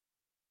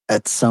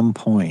 at some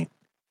point,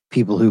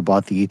 people who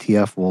bought the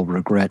ETF will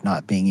regret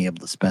not being able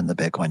to spend the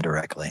Bitcoin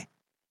directly.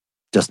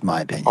 Just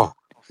my opinion. Oh.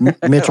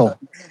 Mitchell.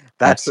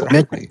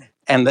 Absolutely.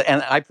 And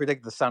I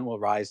predict the sun will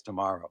rise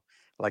tomorrow.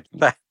 Like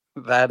that.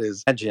 That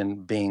is,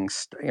 imagine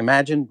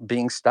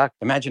being stuck.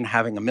 Imagine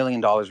having $1 million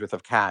worth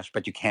of cash,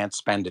 but you can't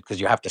spend it because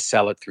you have to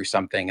sell it through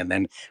something and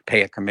then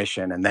pay a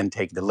commission and then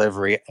take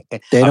delivery.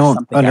 They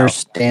don't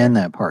understand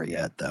that part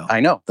yet, though.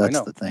 I know.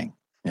 That's the thing.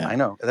 Yeah. I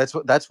know.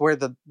 That's where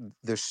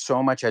there's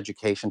so much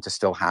education to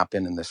still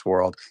happen in this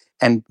world.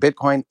 And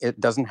Bitcoin, it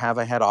doesn't have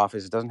a head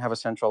office. It doesn't have a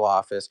central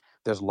office.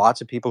 There's lots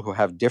of people who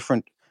have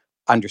different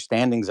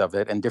understandings of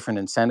it and different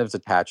incentives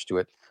attached to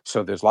it.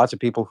 So there's lots of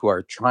people who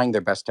are trying their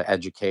best to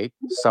educate,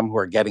 some who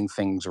are getting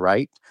things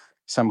right,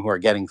 some who are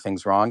getting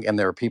things wrong. And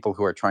there are people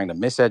who are trying to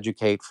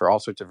miseducate for all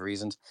sorts of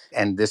reasons.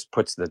 And this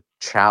puts the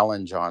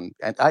challenge on.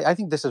 And I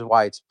think this is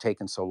why it's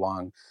taken so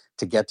long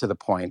to get to the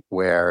point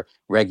where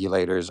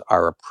regulators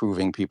are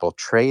approving people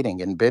trading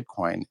in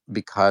Bitcoin,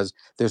 because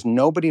there's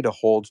nobody to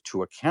hold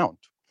to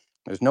account.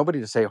 There's nobody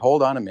to say,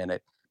 hold on a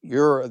minute,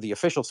 you're the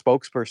official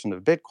spokesperson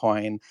of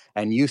Bitcoin,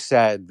 and you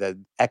said that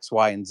X,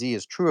 Y, and Z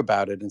is true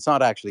about it. And it's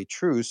not actually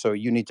true, so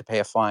you need to pay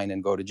a fine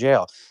and go to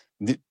jail.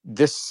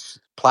 This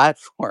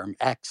platform,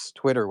 X,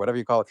 Twitter, whatever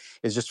you call it,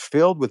 is just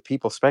filled with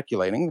people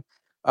speculating.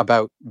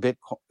 about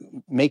Bitcoin,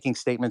 making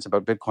statements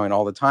about Bitcoin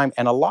all the time.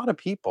 And a lot of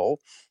people,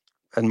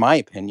 in my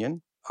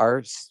opinion,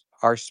 are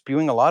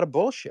spewing a lot of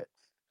bullshit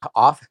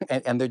off,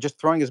 and they're just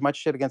throwing as much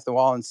shit against the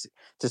wall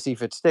to see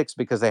if it sticks,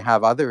 because they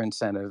have other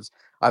incentives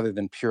other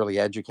than purely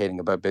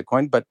educating about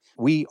Bitcoin. But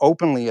we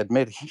openly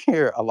admit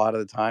here a lot of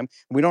the time,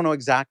 we don't know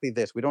exactly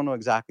this, we don't know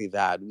exactly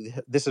that.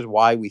 This is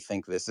why we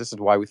think this is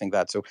why we think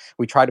that. So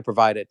we try to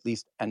provide at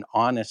least an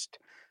honest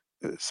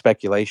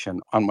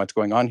speculation on what's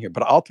going on here.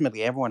 But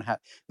ultimately,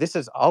 this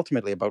is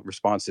ultimately about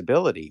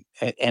responsibility,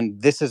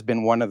 and this has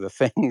been one of the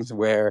things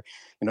where,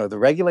 the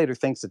regulator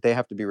thinks that they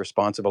have to be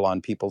responsible on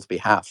people's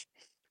behalf,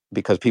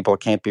 because people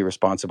can't be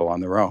responsible on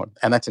their own.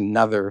 And that's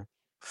another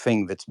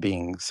thing that's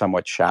being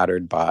somewhat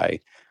shattered by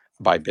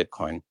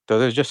Bitcoin. So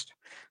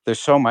there's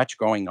so much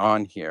going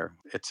on here.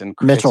 It's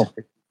Mitchell.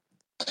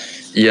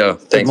 Yeah,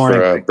 thanks morning.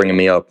 for bringing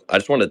me up. I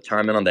just wanted to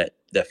chime in on that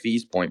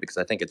fees point, because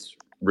I think it's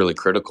really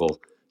critical.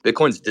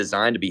 Bitcoin's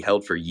designed to be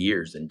held for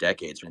years and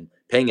decades, and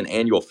paying an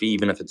annual fee,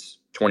 even if it's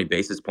 20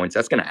 basis points,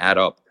 that's going to add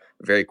up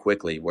very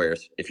quickly.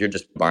 Whereas if you're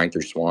just buying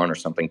through Swan or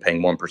something,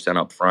 paying 1%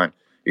 up front,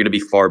 you're going to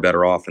be far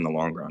better off in the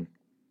long run.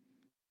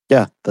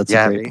 Yeah, that's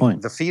a great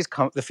point. The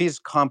fees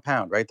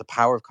compound, right? The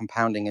power of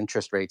compounding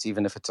interest rates,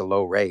 even if it's a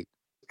low rate.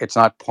 It's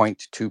not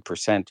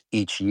 0.2%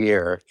 each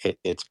year.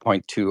 It's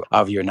 0.2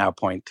 of your now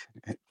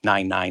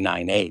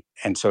 0.9998.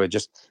 And so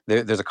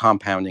there's a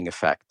compounding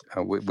effect,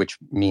 which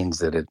means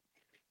that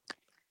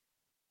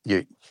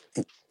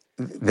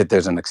that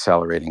there's an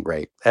accelerating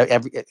rate.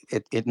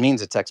 It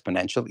means it's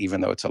exponential,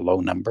 even though it's a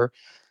low number.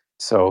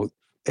 So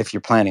if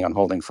you're planning on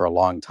holding for a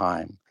long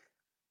time,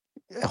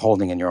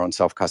 holding in your own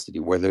self-custody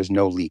where there's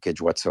no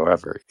leakage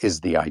whatsoever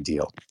is the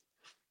ideal.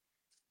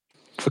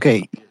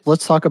 Okay,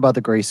 let's talk about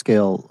the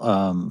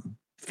Grayscale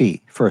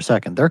fee for a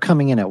second. They're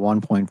coming in at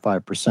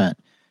 1.5%.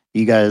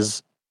 You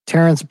guys,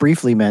 Terrence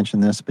briefly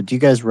mentioned this, but do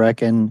you guys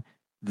reckon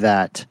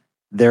that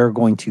they're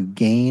going to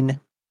gain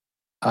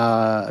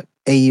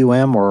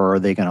AUM, or are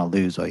they going to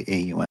lose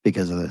AUM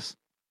because of this?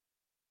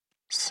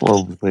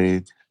 Slow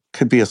bleed.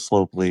 Could be a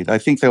slow bleed. I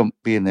think there'll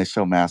be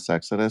initial mass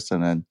exodus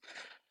and then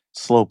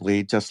slow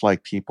bleed, just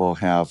like people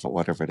have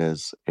whatever it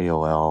is,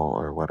 AOL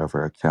or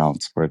whatever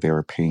accounts where they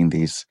were paying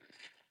these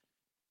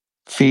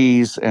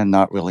fees and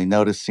not really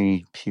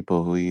noticing.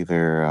 People who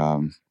either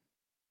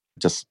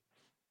just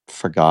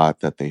forgot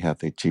that they had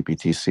the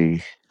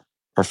GBTC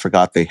or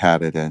forgot they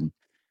had it in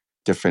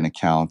different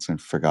accounts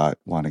and forgot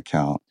one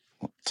account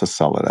to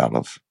sell it out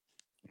of.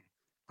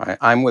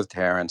 I'm with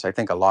Terrence. I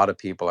think a lot of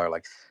people are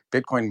like,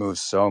 Bitcoin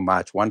moves so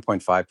much,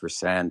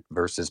 1.5%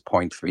 versus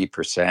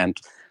 0.3%.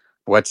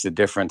 What's the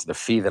difference? The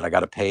fee that I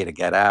got to pay to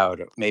get out,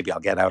 maybe I'll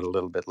get out a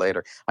little bit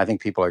later. I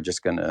think people are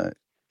just going to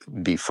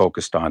be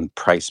focused on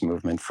price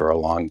movement for a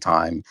long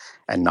time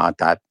and not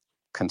that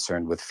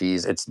concerned with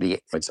fees.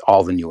 It's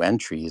all the new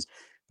entries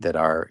that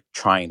are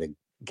trying to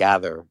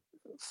gather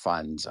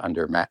funds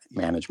under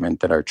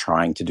management that are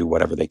trying to do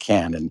whatever they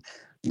can, and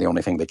the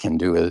only thing they can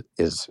do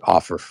is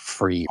offer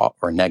free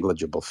or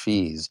negligible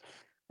fees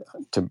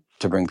to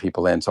bring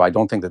people in. So I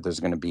don't think that there's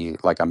going to be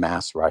like a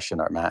mass rush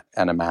and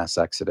a mass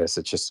exodus.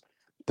 It's just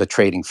the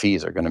trading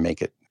fees are going to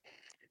make it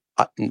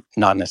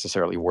not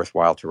necessarily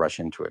worthwhile to rush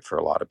into it for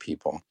a lot of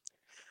people.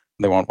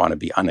 They won't want to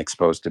be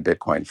unexposed to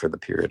Bitcoin for the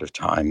period of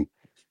time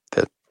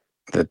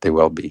that they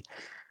will be.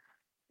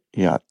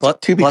 Yeah.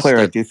 To be clear,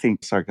 I do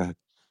think. Sorry, go ahead.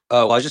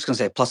 Oh, I was just going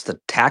to say, plus the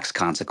tax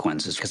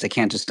consequences, because they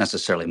can't just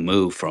necessarily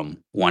move from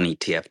one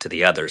ETF to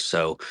the other.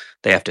 So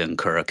they have to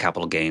incur a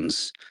capital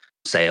gains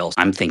sales.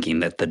 I'm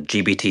thinking that the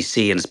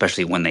GBTC, and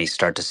especially when they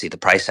start to see the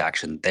price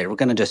action, they were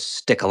going to just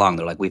stick along.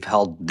 They're like, we've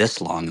held this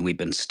long and we've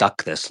been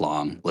stuck this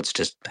long. Let's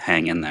just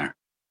hang in there.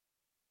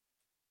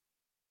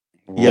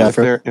 Yeah,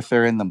 if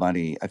they're in the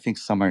money, I think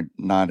some are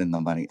not in the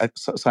money.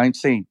 So I'm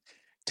saying,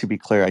 to be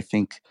clear, I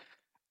think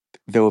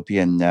there will be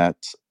a net.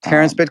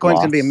 Terrence, Bitcoin's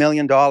going to be $1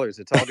 million.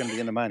 It's all going to be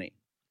in the money.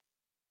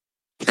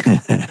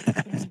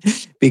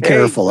 Be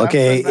careful,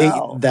 okay?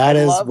 That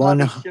is one.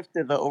 How he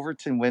shifted the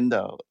Overton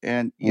window,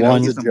 and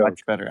he's a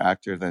much better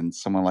actor than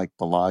someone like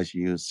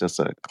Balaji, who's just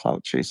a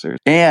clout chaser.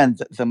 And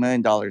the $1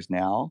 million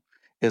now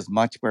is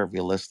much more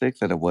realistic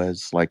than it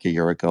was like a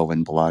year ago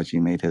when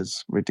Balaji made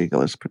his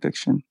ridiculous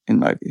prediction, in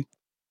my view.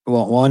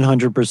 Well,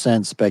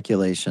 100%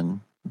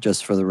 speculation.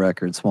 Just for the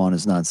record, Swan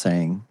is not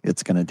saying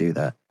it's going to do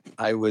that.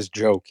 I was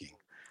joking.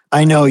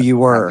 I know you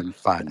were. Having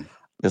fun.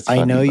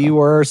 I know you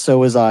were. So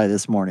was I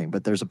this morning.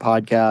 But there's a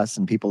podcast,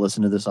 and people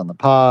listen to this on the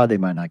pod. They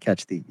might not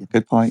catch the.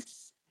 Good point.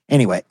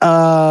 Anyway,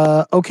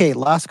 okay.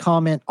 Last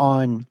comment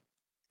on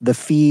the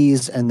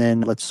fees, and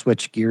then let's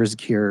switch gears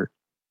here.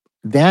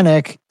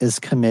 VanEck is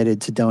committed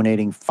to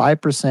donating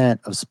 5%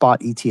 of spot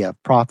ETF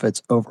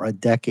profits over a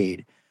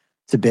decade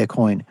to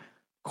Bitcoin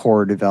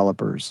core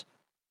developers.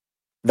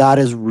 That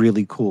is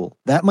really cool.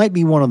 That might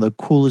be one of the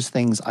coolest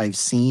things I've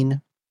seen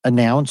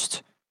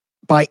announced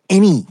by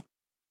any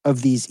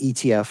of these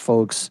ETF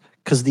folks,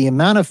 because the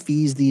amount of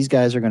fees these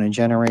guys are going to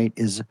generate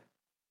is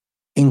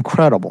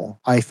incredible,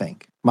 I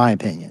think, my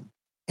opinion.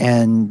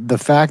 And the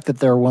fact that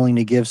they're willing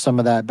to give some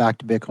of that back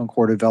to Bitcoin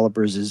Core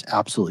developers is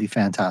absolutely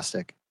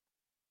fantastic.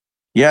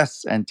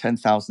 Yes, and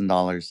 $10,000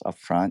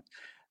 upfront.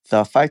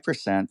 The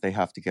 5% they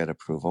have to get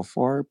approval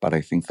for, but I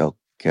think they'll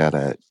get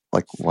it.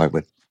 Like, why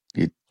would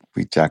you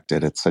reject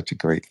it? It's such a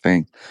great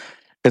thing.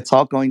 It's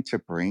all going to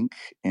Brink,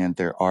 and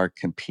there are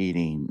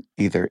competing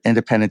either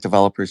independent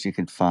developers you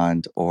can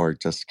fund or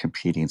just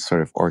competing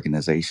sort of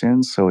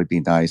organizations. So it'd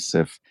be nice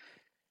if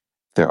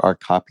there are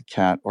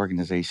copycat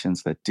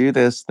organizations that do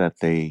this, that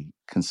they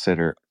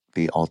consider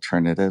the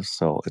alternative.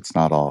 So it's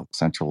not all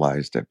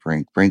centralized at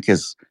Brink. Brink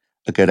is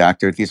a good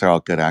actor. These are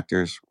all good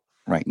actors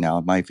right now,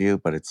 in my view,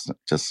 but it's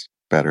just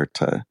better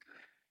to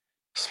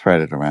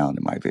spread it around,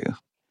 in my view.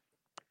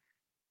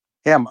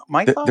 Yeah,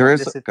 my thought There on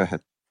is, this is, go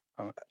ahead.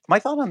 my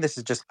thought on this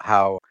is just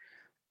how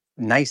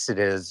nice it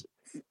is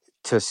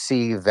to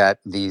see that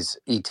these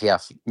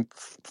ETF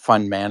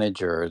fund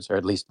managers, or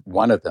at least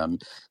one of them,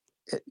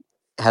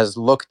 has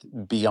looked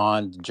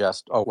beyond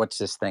just, oh, what's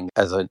this thing,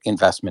 as an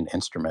investment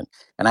instrument,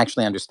 and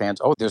actually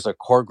understands, oh, there's a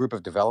core group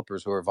of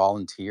developers who are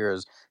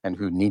volunteers and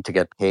who need to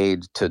get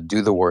paid to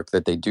do the work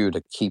that they do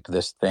to keep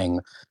this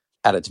thing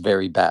at its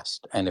very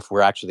best. And if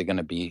we're actually going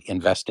to be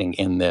investing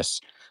in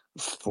this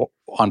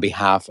on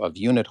behalf of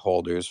unit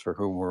holders for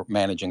whom we're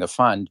managing a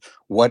fund,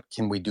 what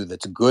can we do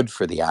that's good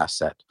for the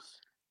asset?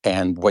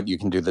 And what you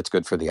can do that's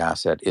good for the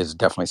asset is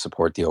definitely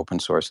support the open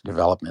source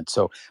development.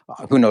 So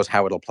who knows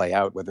how it'll play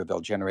out, whether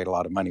they'll generate a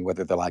lot of money,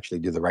 whether they'll actually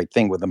do the right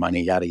thing with the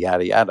money, yada,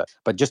 yada, yada.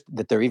 But just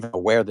that they're even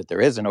aware that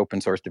there is an open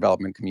source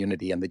development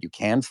community and that you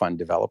can fund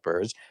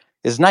developers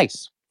is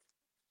nice.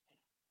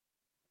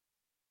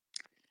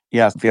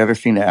 Yes, the other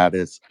thing to add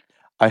is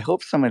I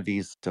hope some of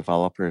these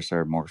developers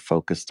are more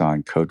focused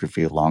on code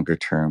review longer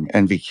term.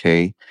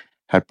 NVK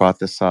had brought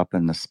this up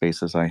in the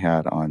spaces I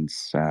had on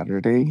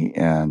Saturday,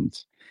 and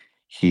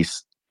he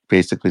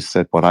basically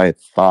said what I had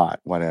thought,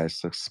 what I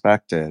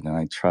suspected, and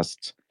I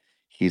trust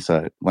he's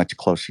much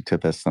closer to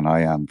this than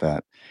I am,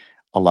 that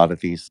a lot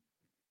of these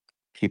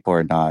people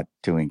are not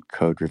doing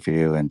code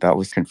review. And that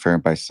was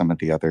confirmed by some of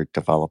the other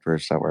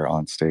developers that were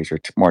on stage, or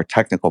more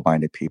technical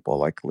minded people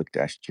like Luke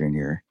Dash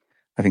Jr.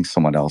 I think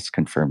someone else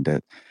confirmed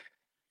it.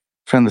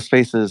 From the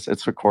spaces,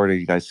 it's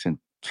recorded. You guys can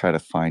try to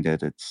find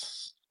it.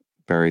 It's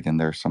buried in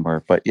there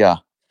somewhere. But yeah,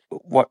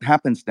 what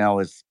happens now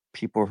is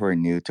people who are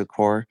new to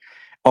core.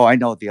 Oh, I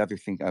know the other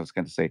thing I was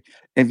going to say.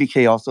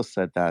 NVK also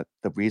said that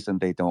the reason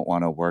they don't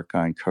want to work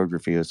on code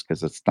reviews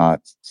because it's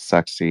not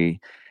sexy,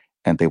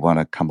 and they want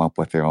to come up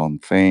with their own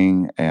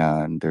thing,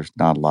 and there's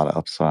not a lot of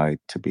upside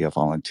to be a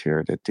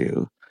volunteer to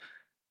do,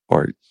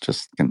 or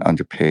just an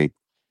underpaid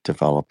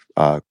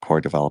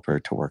core developer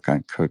to work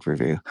on code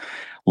review.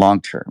 Long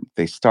term,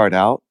 they start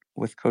out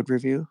with code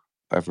review.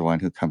 Everyone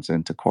who comes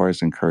into core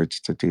is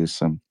encouraged to do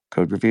some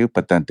code review,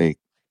 but then they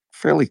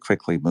fairly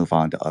quickly move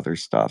on to other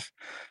stuff.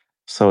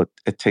 So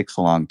it takes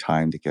a long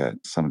time to get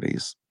some of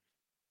these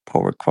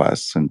pull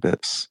requests and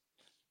bits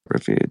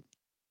reviewed.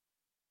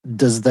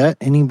 Does that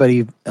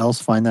anybody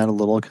else find that a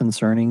little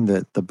concerning,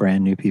 that the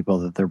brand new people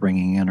that they're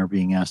bringing in are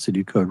being asked to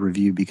do code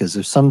review? Because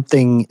if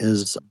something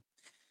is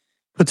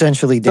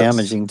potentially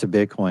damaging to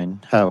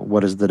Bitcoin,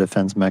 what is the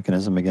defense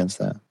mechanism against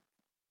that?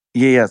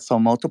 Yeah. So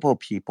multiple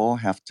people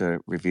have to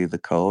review the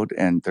code,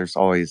 and there's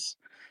always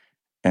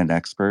an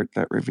expert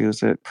that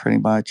reviews it, pretty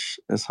much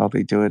is how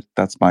they do it.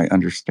 That's my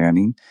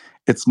understanding.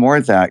 It's more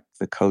that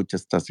the code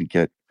just doesn't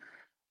get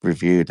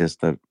reviewed is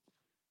the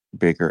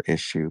bigger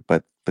issue.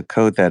 But the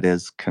code that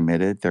is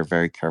committed, they're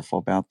very careful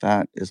about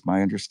that, is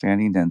my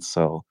understanding. And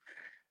so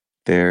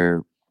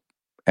and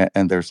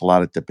there's a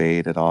lot of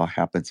debate. It all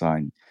happens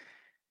on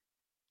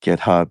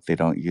GitHub. They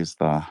don't use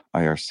the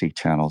IRC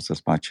channels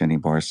as much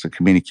anymore. So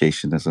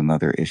communication is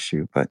another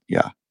issue. But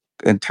yeah,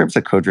 in terms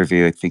of code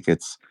review, I think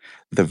it's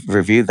the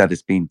review that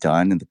is being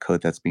done and the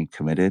code that's being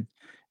committed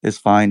is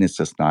fine. It's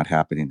just not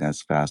happening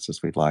as fast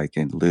as we'd like.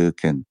 And Luke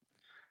and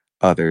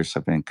others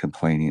have been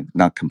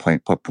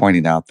but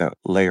pointing out that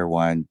layer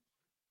one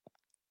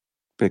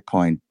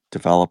Bitcoin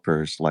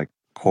developers like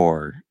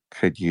Core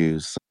could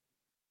use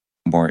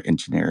more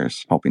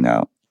engineers helping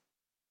out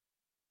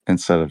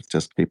instead of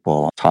just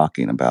people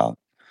talking about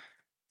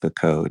the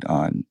code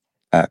on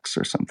X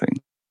or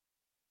something.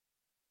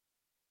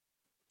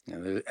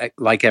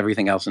 Like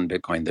everything else in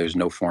Bitcoin, there's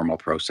no formal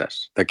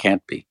process. There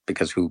can't be,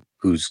 because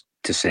who's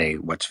to say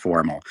what's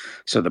formal?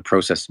 So the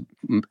process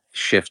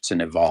shifts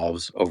and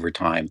evolves over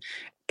time.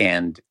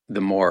 And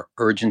the more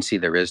urgency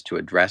there is to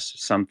address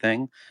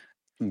something,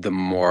 the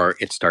more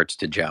it starts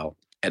to gel.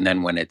 And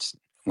then when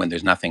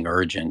there's nothing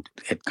urgent,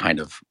 it kind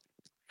of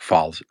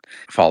falls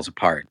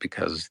apart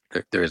because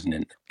there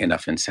isn't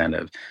enough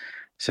incentive.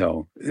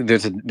 So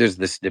there's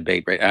this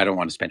debate, right? I don't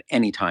want to spend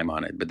any time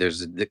on it, but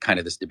there's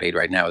this debate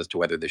right now as to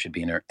whether there should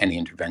be any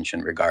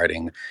intervention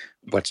regarding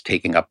what's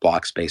taking up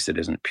block space that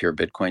isn't pure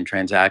Bitcoin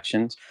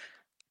transactions.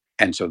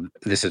 And so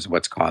this is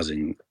what's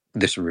causing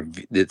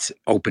this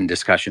open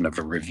discussion of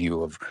a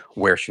review of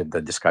where should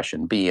the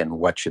discussion be and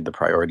what should the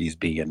priorities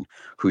be and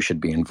who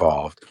should be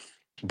involved.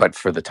 But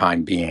for the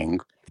time being,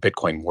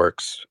 Bitcoin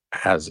works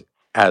as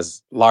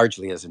as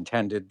largely as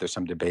intended. There's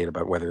some debate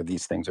about whether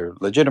these things are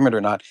legitimate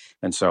or not.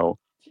 And so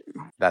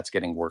that's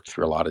getting worked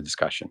through a lot of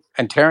discussion.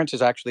 And Terrence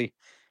is actually,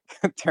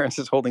 Terrence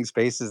is holding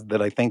spaces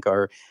that I think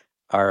are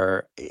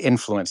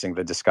influencing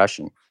the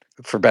discussion,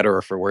 for better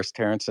or for worse,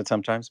 Terrence, at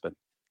sometimes, but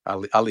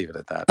I'll leave it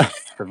at that.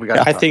 'cause we got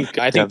to I talk. think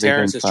they've been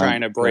Terrence is fun.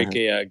 trying to Go break ahead.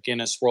 a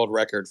Guinness World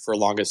Record for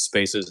longest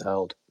spaces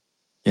held.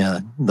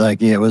 Yeah,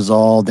 like it was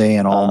all day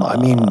and all. I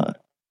mean,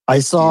 I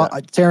saw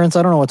Terrence.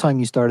 I don't know what time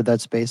you started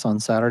that space on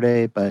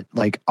Saturday, but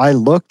like I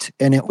looked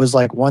and it was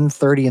like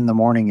 1:30 in the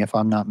morning, if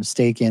I'm not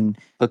mistaken,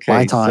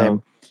 my Okay,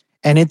 time,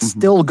 and it's Mhm.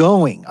 still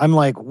going. I'm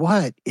like,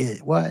 what?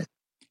 What?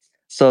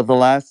 So the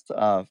last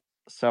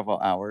several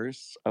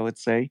hours, I would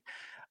say,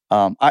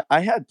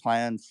 I had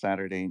plans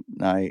Saturday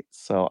night,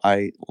 so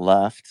I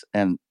left,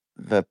 and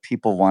the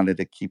people wanted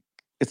to keep.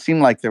 It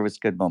seemed like there was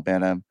good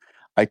momentum.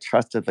 I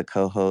trusted the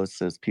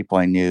co-hosts as people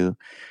I knew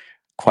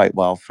quite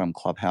well from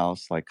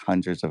Clubhouse, like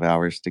hundreds of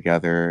hours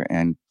together,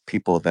 and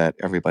people that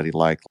everybody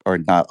liked, or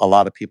not. A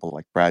lot of people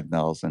like Brad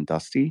Mills and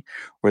Dusty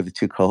were the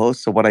two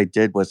co-hosts. So what I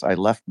did was I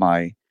left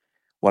my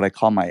what I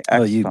call my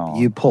Oh, X you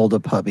phone. pulled a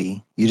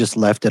puppy. You just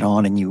left it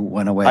on and you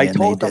went away, I and they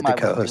told them did the I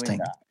was doing co-hosting.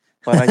 that,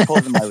 but I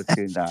told them I was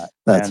doing that,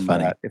 That's and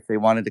funny. that if they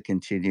wanted to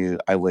continue,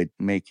 I would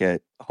make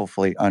it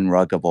hopefully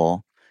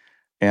unruggable,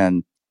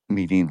 and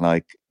meaning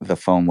like the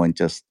phone wouldn't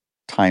just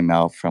time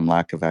out from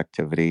lack of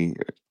activity.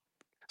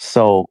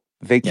 So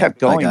they Yeah, kept I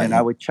going, got and I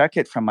you. would check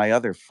it from my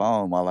other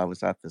phone while I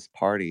was at this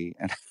party,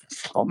 and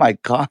oh my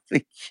god,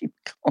 they keep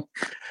going.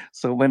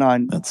 So it went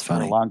on That's for a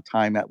funny. long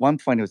time. At one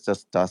point, it was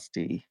just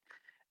Dusty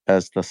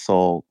as the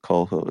sole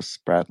co-host.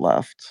 Brad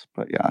left,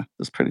 but yeah, it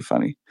was pretty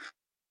funny.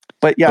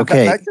 But yeah,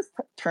 Okay. that just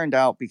turned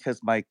out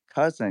because my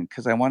cousin,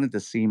 because I wanted to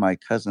see my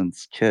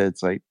cousin's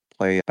kids. I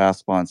play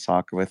basketball and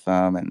soccer with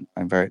them, and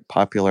I'm very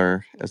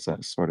popular as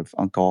a sort of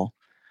uncle.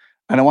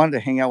 And I wanted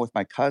to hang out with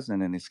my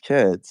cousin and his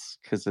kids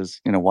because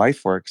his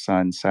wife works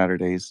on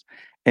Saturdays,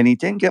 and he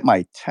didn't get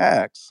my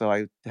text. So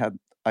I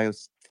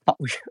was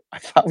I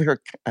thought we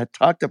had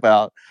talked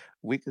about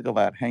a week ago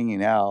about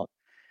hanging out,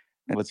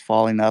 and was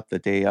following up the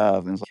day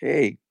of and was like,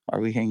 hey, are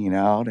we hanging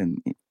out? And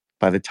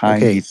by the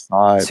time he Okay,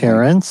 saw it,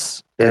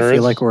 Terrence, I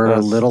feel Terrence, like we're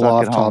a little stuck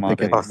off at home all topic.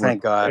 day. Oh,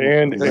 thank God.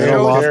 and The Little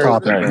show off is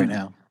Terrence, topic over. right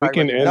now. we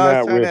can Right. end No, I was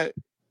that trying with to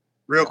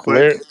real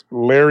quick.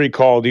 Larry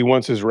called. He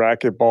wants his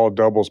racquetball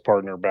doubles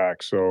partner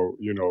back. So,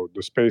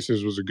 the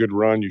Spaces was a good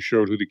run. You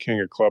showed who the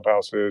king of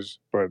Clubhouse is,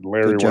 but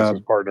Larry Good wants his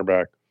job. partner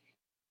back.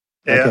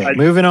 Yeah, Okay,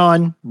 moving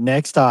on.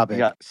 Next topic.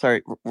 Yeah,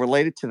 sorry.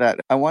 Related to that,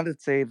 I wanted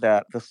to say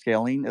that the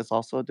scaling is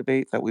also a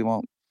debate that we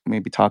won't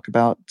maybe talk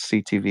about,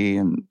 CTV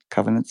and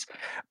covenants.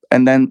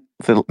 And then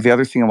the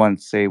other thing I wanted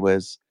to say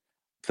was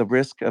the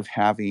risk of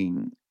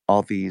having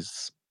all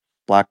these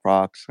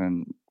BlackRocks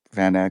and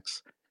VanEck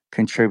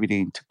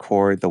contributing to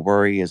Core. The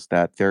worry is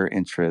that their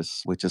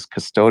interests, which is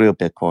custodial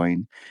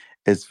Bitcoin,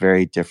 is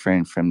very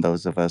different from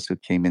those of us who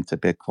came into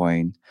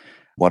Bitcoin.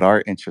 What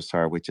our interests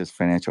are, which is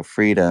financial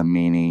freedom,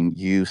 meaning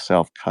you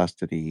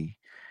self-custody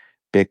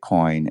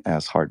Bitcoin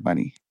as hard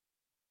money.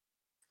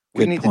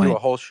 We Good need to do a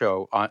point. whole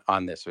show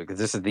on this because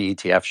this is the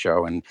ETF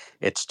show, and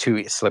it's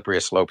too slippery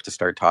a slope to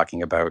start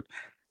talking about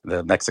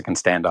the Mexican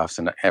standoffs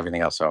and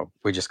everything else. So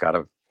It's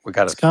we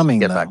gotta coming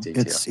get though. back to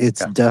ETF.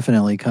 It's Yeah.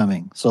 definitely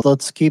coming. So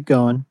let's keep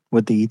going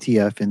with the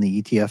ETF and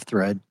the ETF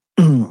thread.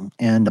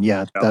 And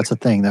yeah, that's a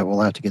thing that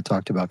will have to get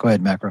talked about. Go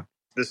ahead, Macro.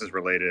 This is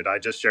related. I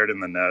just shared in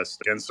the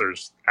Nest.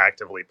 Gensler's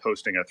actively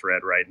posting a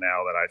thread right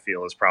now that I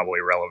feel is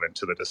probably relevant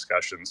to the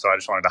discussion. So I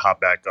just wanted to hop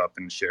back up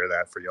and share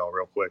that for y'all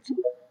real quick.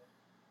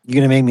 You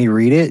gonna make me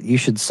read it? You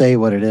should say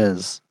what it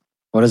is.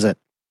 What is it?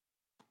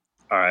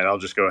 All right, I'll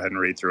just go ahead and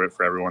read through it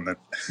for everyone that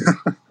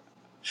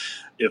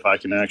if I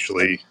can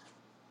actually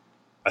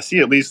I see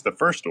at least the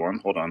first one.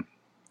 Hold on.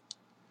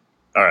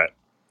 All right.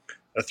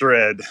 A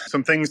thread.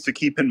 Some things to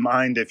keep in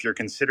mind if you're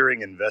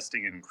considering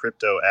investing in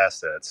crypto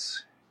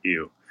assets.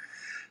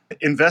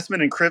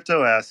 Investment in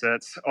crypto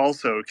assets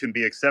also can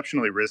be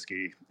exceptionally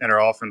risky and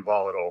are often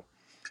volatile.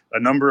 A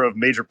number of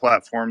major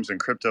platforms and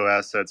crypto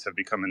assets have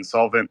become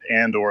insolvent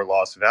and or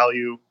lost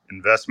value.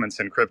 Investments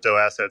in crypto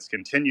assets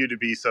continue to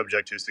be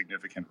subject to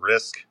significant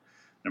risk.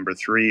 Number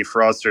three,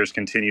 fraudsters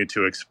continue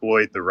to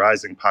exploit the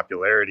rising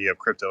popularity of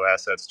crypto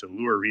assets to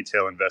lure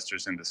retail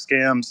investors into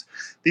scams.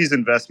 These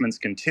investments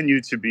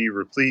continue to be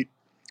replete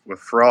with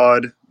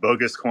fraud,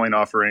 bogus coin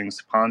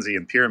offerings, Ponzi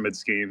and pyramid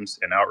schemes,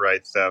 and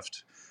outright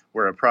theft,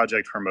 where a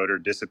project promoter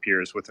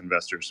disappears with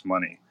investors'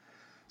 money.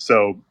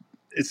 So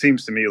it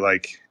seems to me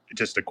like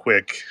just a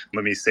quick,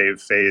 let me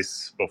save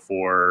face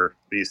before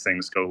these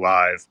things go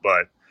live.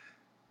 But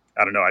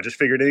I don't know. I just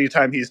figured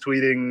anytime he's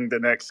tweeting the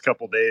next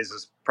couple days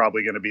is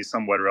probably going to be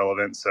somewhat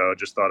relevant. So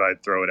just thought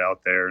I'd throw it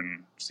out there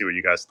and see what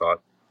you guys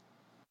thought.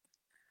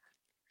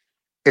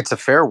 It's a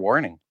fair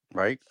warning,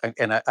 right?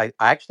 And I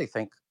actually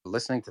think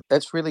listening to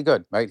that's really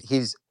good, right?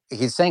 He's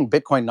saying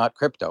Bitcoin, not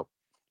crypto.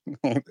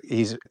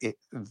 He's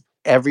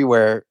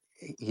everywhere.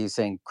 He's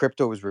saying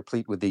crypto is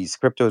replete with these,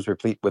 crypto is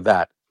replete with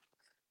that.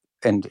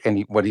 And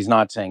what he's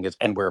not saying is,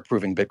 and we're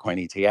approving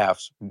Bitcoin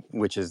ETFs,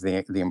 which is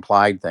the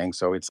implied thing.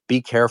 So it's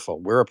be careful.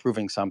 We're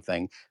approving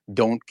something.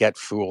 Don't get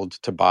fooled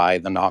to buy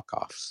the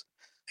knockoffs.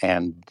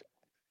 And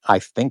I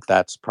think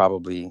that's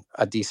probably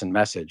a decent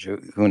message.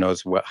 Who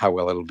knows how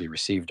well it'll be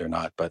received or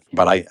not. But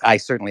I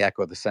certainly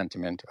echo the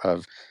sentiment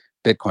of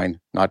Bitcoin,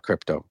 not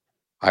crypto.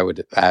 I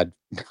would add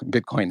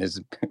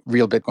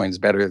real Bitcoin is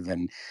better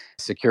than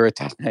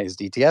securitized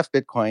ETF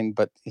Bitcoin,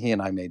 but he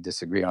and I may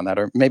disagree on that,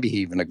 or maybe he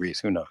even agrees.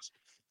 Who knows?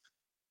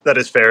 That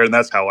is fair, and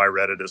that's how I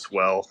read it as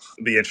well.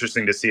 It'd be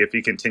interesting to see if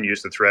he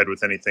continues the thread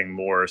with anything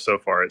more. So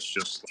far, it's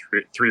just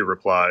three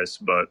replies,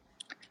 but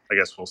I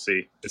guess we'll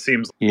see. It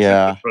seems like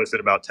since it posted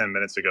about 10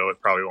 minutes ago,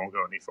 it probably won't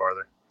go any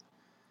farther.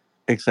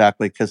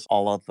 Exactly, because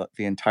all of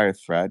the entire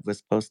thread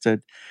was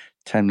posted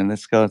 10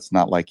 minutes ago. It's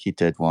not like he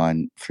did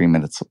one 3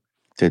 minutes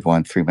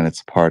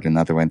apart,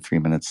 another one 3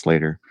 minutes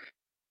later.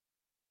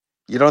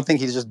 You don't think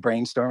he's just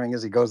brainstorming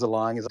as he goes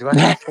along? Do I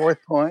have a fourth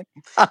point?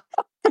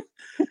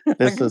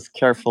 This is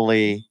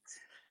carefully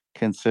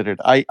considered.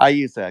 I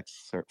use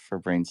X for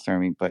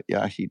brainstorming, but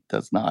yeah, he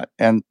does not.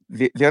 And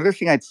the other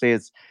thing I'd say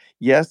is,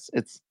 yes,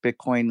 it's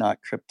Bitcoin,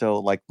 not crypto.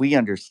 Like, we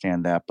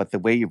understand that, but the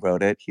way you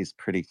wrote it, he's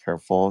pretty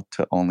careful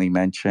to only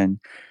mention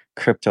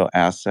crypto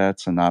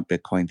assets and not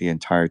Bitcoin the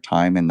entire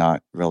time, and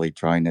not really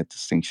drawing a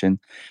distinction.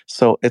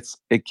 So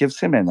it gives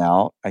him an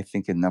out, I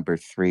think, in number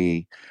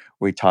 3,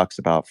 where he talks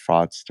about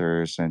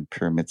fraudsters and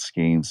pyramid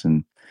schemes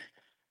and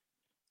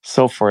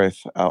so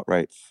forth,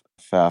 outright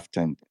theft,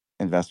 and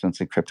investments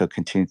in crypto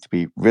continue to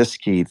be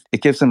risky.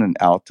 It gives them an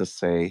out to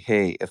say,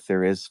 hey, if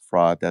there is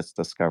fraud that's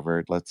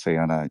discovered, let's say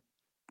on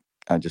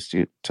just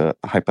to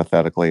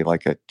hypothetically,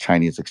 like a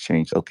Chinese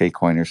exchange,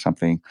 OKCoin or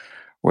something,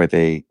 where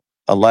they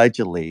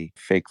allegedly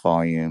fake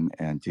volume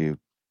and do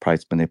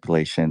price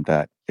manipulation,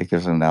 that it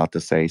gives them an out to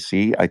say,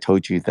 see, I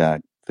told you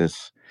that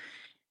this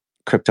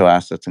crypto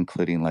assets,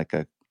 including like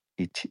a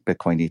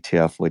Bitcoin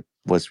ETF,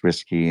 was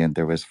risky, and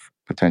there was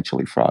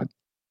potentially fraud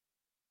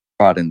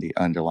in the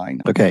underlying.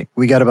 Okay,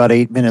 we got about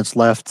 8 minutes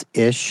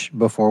left-ish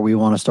before we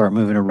want to start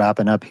moving and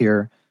wrapping up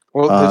here.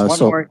 Well, there's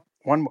one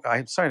more.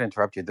 I'm sorry to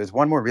interrupt you. There's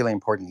one more really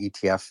important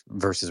ETF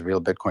versus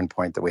real Bitcoin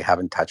point that we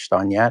haven't touched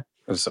on yet.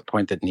 It was a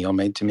point that Neil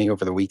made to me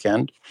over the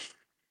weekend,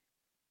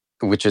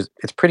 which is,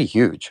 it's pretty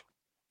huge.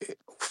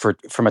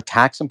 From a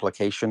tax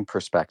implication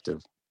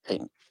perspective,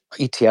 an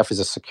ETF is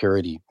a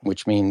security,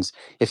 which means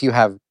if you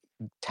have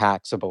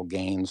taxable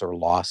gains or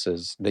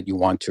losses that you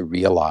want to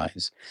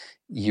realize,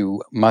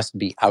 you must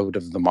be out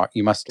of the market.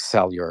 You must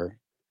sell your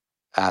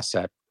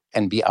asset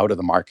and be out of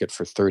the market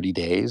for 30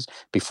 days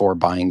before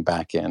buying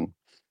back in.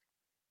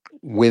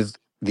 With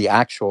the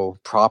actual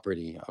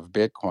property of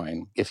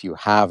Bitcoin, if you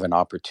have an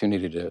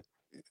opportunity to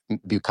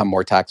become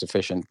more tax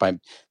efficient by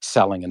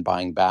selling and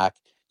buying back,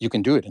 you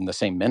can do it in the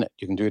same minute.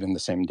 You can do it in the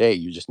same day.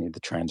 You just need the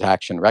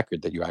transaction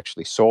record that you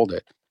actually sold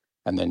it.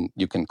 And then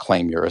you can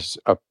claim your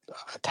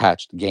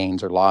attached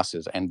gains or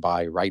losses and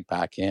buy right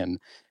back in.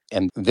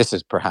 And this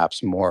is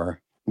perhaps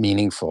more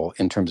meaningful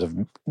in terms of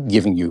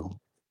giving you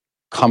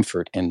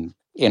comfort in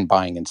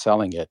buying and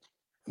selling it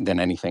than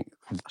anything.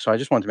 So I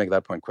just wanted to make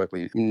that point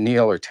quickly.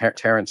 Neil or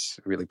Terrence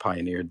really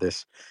pioneered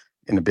this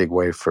in a big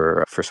way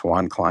for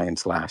Swan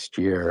clients last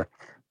year.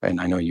 And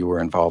I know you were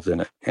involved in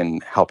it, in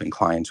helping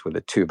clients with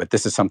it too. But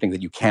this is something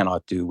that you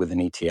cannot do with an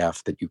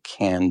ETF that you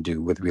can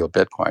do with real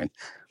Bitcoin,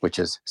 which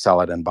is sell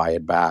it and buy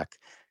it back,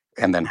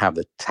 and then have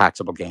the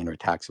taxable gain or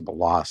taxable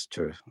loss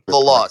to the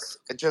loss.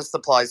 It just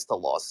applies to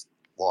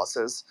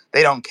losses.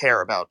 They don't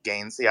care about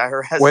gains. The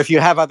IRS. Well, if you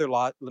have other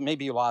loss,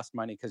 maybe you lost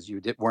money because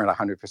you weren't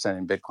 100%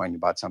 in Bitcoin. You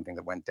bought something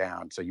that went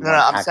down, so you want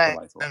to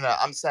actualize.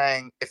 I'm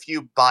saying if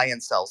you buy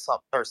and sell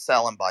or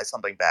sell and buy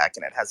something back,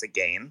 and it has a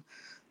gain,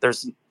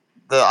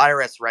 the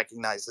IRS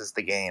recognizes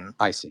the gain.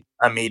 I see.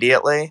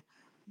 Immediately.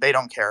 They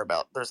don't care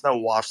about. There's no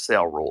wash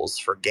sale rules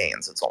for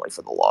gains. It's only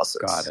for the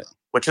losses. Got it.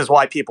 Which is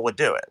why people would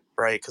do it,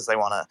 right? Because they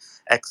want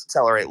to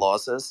accelerate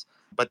losses.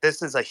 But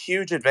this is a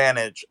huge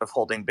advantage of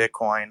holding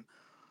Bitcoin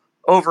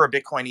over a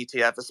Bitcoin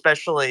ETF,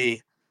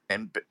 especially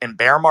in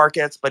bear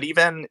markets, but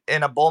even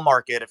in a bull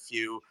market. If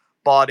you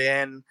bought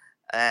in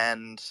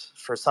and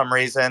for some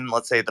reason,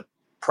 let's say the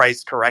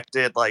price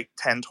corrected like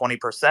 10,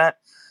 20%,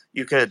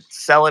 you could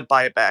sell it,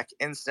 buy it back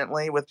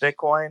instantly with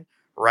Bitcoin,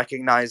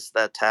 recognize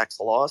that tax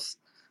loss.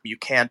 You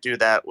can't do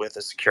that with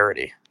a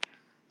security.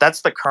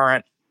 That's the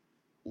current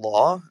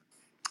law,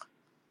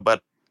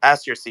 but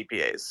ask your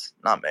CPAs,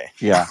 not me.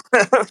 Yeah.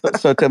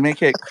 So to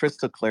make it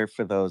crystal clear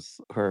for those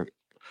who are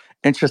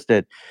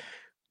interested,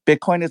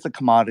 Bitcoin is a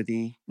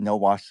commodity. No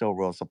wash sale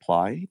rules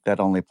apply. That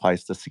only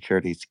applies to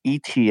securities.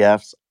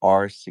 ETFs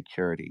are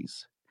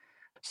securities.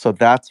 So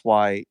that's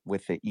why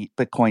with the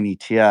Bitcoin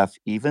ETF,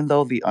 even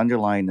though the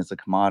underlying is a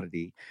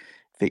commodity,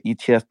 the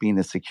ETF being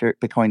a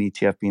Bitcoin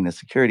ETF being a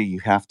security,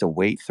 you have to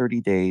wait 30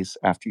 days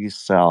after you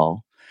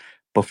sell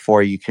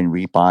before you can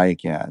rebuy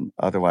again.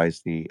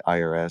 Otherwise, the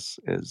IRS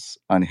is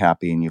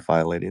unhappy and you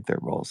violated their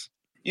rules.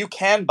 You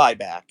can buy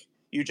back.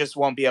 You just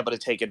won't be able to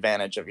take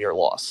advantage of your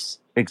loss.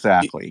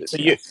 Exactly. So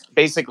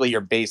basically your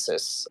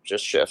basis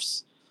just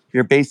shifts.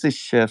 Your basis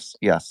shifts,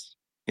 yes.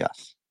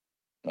 Yes.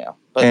 Yeah.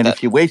 And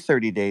if you wait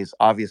 30 days,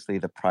 obviously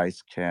the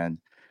price can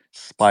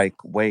spike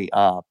way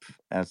up,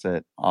 as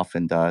it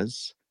often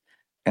does.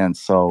 And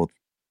so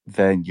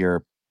then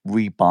you're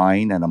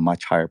rebuying at a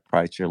much higher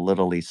price. You're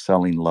literally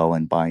selling low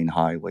and buying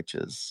high, which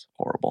is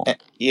horrible.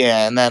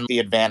 Yeah, and then the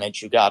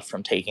advantage you got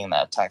from taking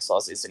that tax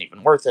loss isn't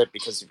even worth it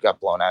because you've got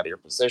blown out of your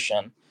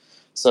position.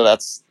 So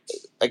that's,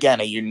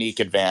 again, a unique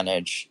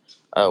advantage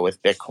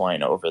with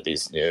Bitcoin over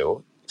these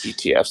new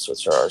ETFs,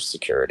 which are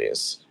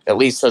securities, at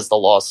least as the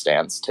law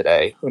stands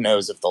today. Who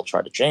knows if they'll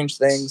try to change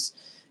things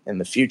in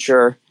the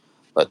future,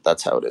 but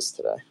that's how it is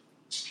today.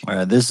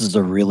 This is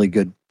a really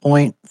good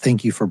point.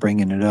 Thank you for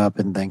bringing it up,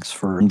 and thanks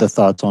for the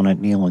thoughts on it,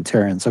 Neil and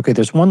Terrence. Okay,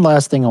 there's one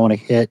last thing I want to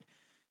hit,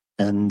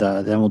 and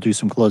then we'll do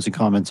some closing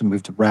comments and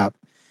move to wrap.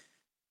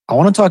 I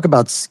want to talk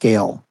about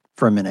scale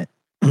for a minute.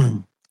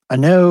 I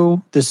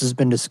know this has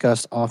been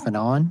discussed off and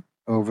on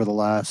over the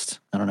last,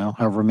 I don't know,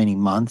 however many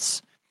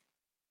months,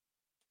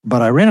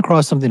 but I ran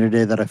across something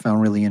today that I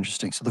found really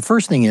interesting. So the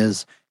first thing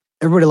is,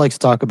 everybody likes to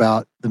talk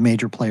about the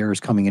major players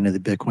coming into the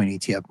Bitcoin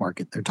ETF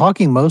market. They're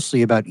talking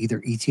mostly about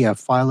either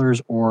ETF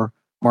filers or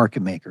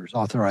market makers,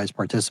 authorized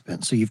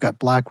participants. So you've got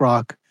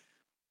BlackRock,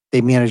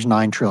 they manage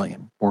 9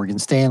 trillion. Morgan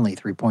Stanley,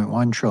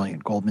 3.1 trillion.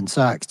 Goldman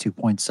Sachs,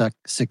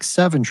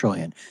 2.67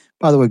 trillion.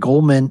 By the way,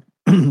 Goldman,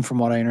 from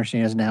what I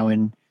understand, is now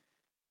in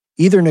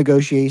either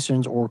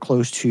negotiations or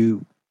close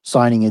to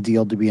signing a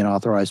deal to be an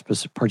authorized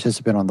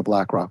participant on the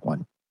BlackRock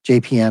one.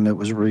 JPM, it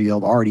was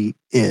revealed, already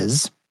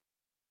is.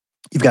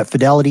 You've got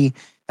Fidelity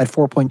at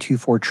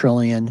 4.24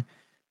 trillion,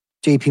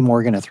 JP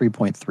Morgan at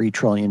 3.3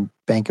 trillion,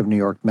 Bank of New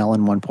York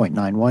Mellon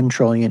 1.91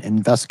 trillion,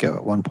 Invesco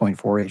at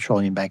 1.48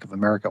 trillion, Bank of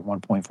America at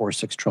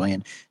 1.46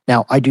 trillion.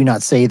 Now, I do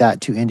not say that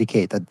to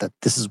indicate that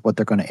this is what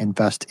they're going to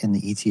invest in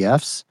the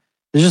ETFs.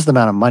 It's just the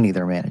amount of money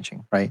they're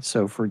managing, right?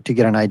 So to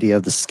get an idea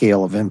of the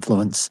scale of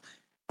influence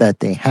that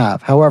they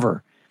have.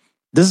 However,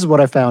 this is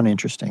what I found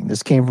interesting.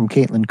 This came from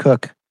Caitlin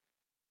Cook,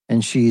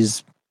 and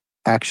she's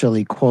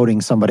actually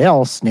quoting somebody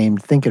else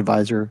named Think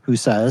Advisor, who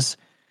says,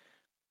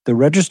 the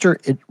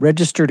registered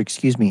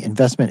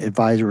investment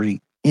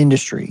advisory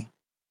industry,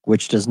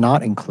 which does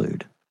not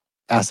include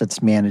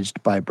assets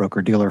managed by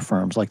broker-dealer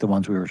firms like the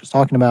ones we were just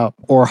talking about,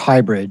 or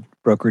hybrid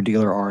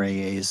broker-dealer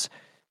RIAs.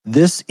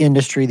 This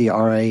industry, the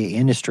RIA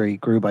industry,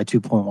 grew by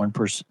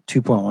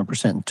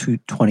 2.1% in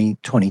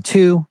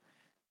 2022.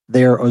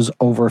 There was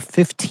over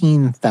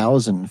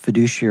 15,000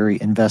 fiduciary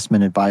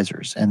investment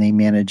advisors, and they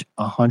manage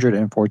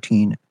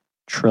 $114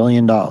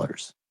 trillion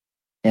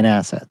in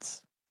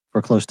assets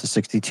for close to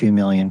 62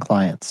 million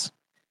clients.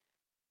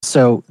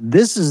 So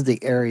this is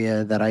the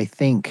area that I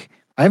think,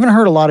 I haven't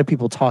heard a lot of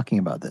people talking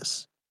about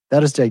this.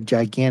 That is a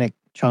gigantic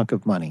chunk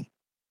of money.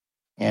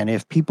 And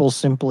if people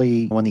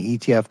simply, when the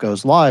ETF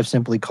goes live,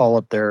 simply call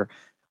up their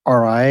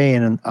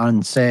RIA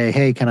and say,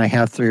 hey, can I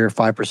have 3 or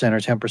 5% or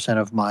 10%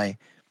 of my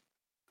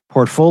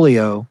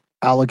portfolio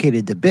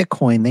allocated to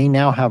Bitcoin, they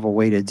now have a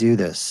way to do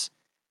this.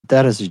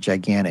 That is a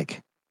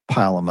gigantic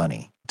pile of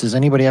money. Does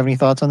anybody have any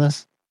thoughts on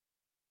this?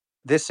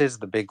 This is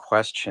the big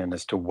question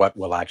as to what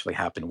will actually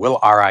happen. Will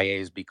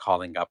RIAs be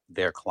calling up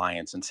their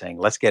clients and saying,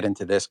 let's get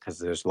into this because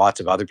there's lots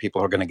of other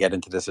people who are going to get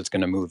into this. It's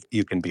going to move.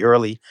 You can be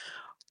early.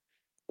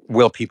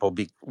 Will people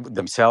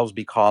themselves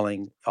be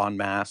calling en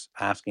masse,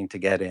 asking to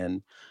get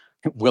in?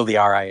 Will the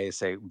RIA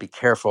say, be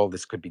careful,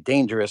 this could be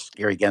dangerous?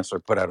 Gary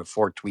Gensler put out a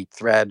 4-tweet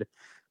thread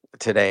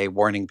today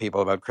warning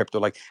people about crypto.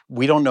 Like,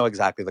 we don't know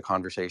exactly the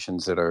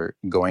conversations that are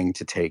going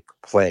to take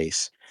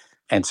place.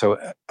 And so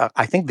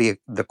I think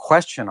the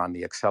question on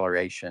the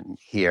acceleration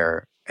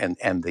here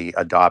and the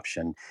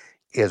adoption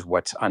is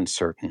what's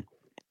uncertain.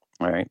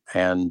 Right.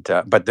 And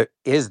but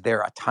is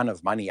there a ton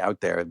of money out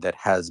there that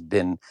has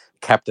been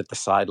kept at the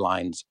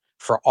sidelines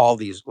for all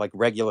these like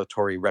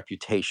regulatory,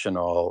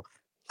 reputational,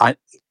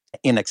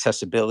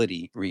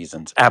 inaccessibility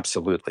reasons?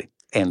 Absolutely.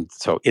 And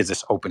so is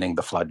this opening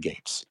the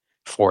floodgates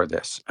for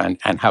this? And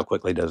how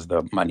quickly does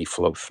the money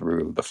flow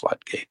through the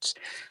floodgates?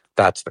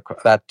 That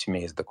to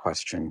me is the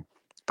question.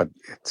 But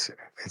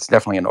it's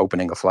definitely an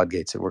opening of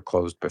floodgates that were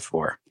closed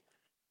before.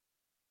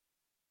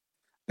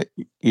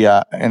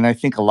 Yeah, and I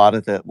think a lot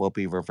of that will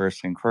be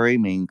reverse inquiry,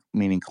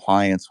 meaning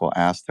clients will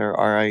ask their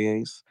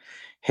RIAs,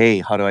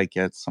 hey, how do I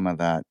get some of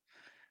that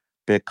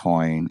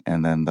Bitcoin?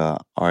 And then the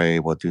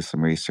RIA will do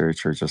some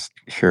research or just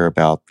hear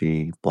about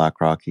the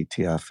BlackRock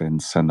ETF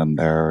and send them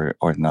there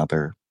or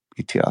another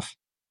ETF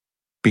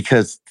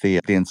because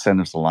the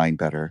incentives align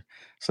better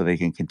so they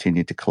can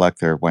continue to collect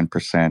their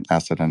 1%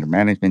 asset under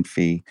management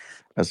fee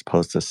as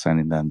opposed to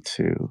sending them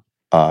to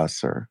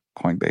us or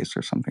Coinbase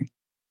or something.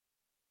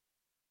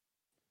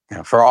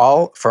 Yeah,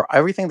 for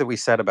everything that we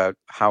said about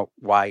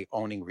why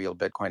owning real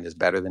Bitcoin is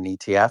better than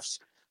ETFs,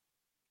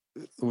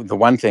 the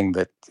one thing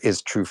that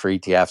is true for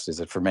ETFs is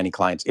that for many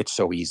clients, it's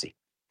so easy,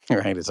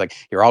 right? It's like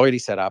you're already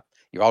set up,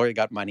 you already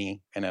got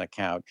money in an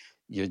account,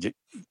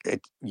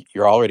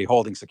 you're already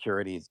holding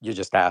securities. You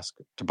just ask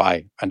to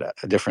buy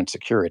a different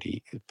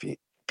security,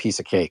 piece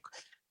of cake.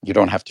 You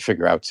don't have to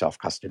figure out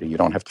self-custody. You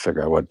don't have to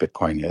figure out what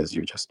Bitcoin is.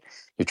 You're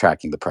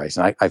tracking the price.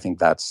 And I think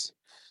that's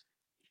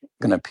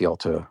going to appeal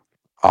to,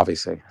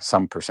 obviously,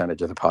 some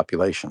percentage of the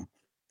population.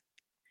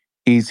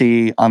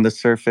 Easy on the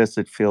surface,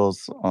 it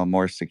feels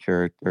more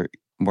secure or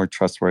more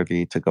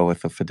trustworthy to go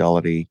with a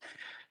Fidelity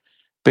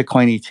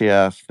Bitcoin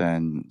ETF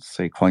than,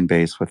 say,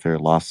 Coinbase with their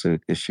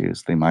lawsuit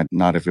issues.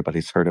 Not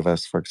everybody's heard of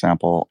us, for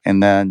example.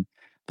 And then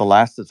the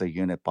last is a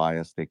unit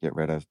bias they get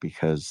rid of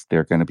because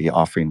they're going to be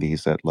offering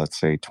these at, let's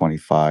say,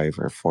 25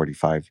 or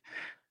 45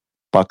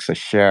 bucks a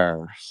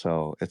share.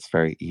 So it's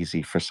very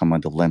easy for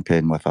someone to limp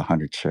in with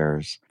 100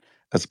 shares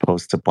as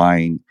opposed to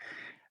buying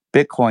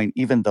Bitcoin,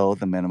 even though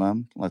the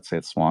minimum, let's say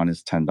at Swan,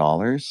 is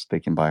 $10. They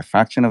can buy a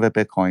fraction of a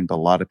Bitcoin, but a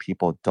lot of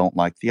people don't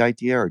like the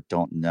idea or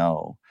don't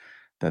know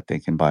that they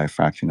can buy a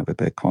fraction of a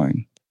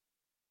Bitcoin.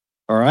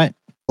 All right.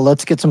 Well,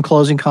 let's get some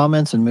closing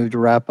comments and move to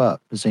wrap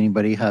up. Does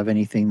anybody have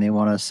anything they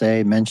want to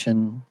say,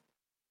 mention,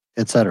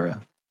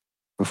 etc.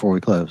 before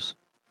we close?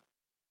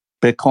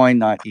 Bitcoin,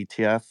 not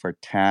ETF, for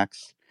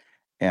tax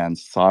and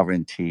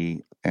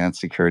sovereignty and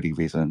security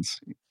reasons.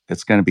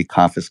 It's going to be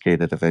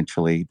confiscated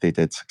eventually. They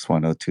did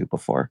 6102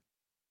 before.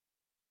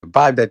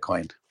 Buy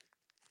Bitcoin.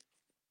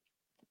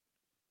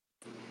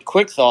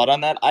 Quick thought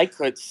on that. I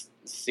could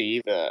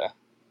see the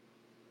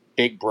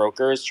big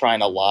brokers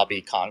trying to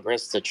lobby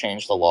Congress to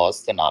change the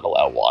laws to not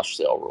allow wash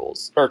sale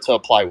rules, or to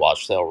apply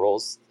wash sale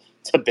rules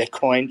to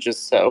Bitcoin,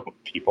 just so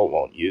people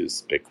won't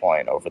use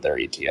Bitcoin over their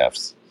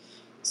ETFs.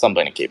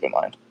 Something to keep in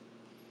mind.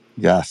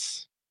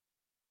 Yes.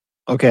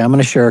 Okay, I'm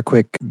going to share a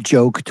quick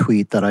joke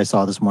tweet that I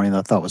saw this morning that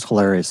I thought was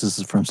hilarious. This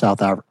is from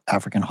South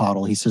African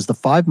Hodl. He says, the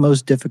 5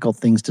 most difficult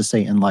things to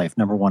say in life.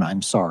 Number 1,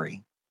 I'm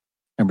sorry.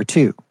 Number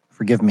 2,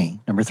 forgive me.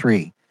 Number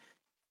 3,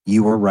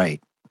 you were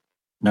right.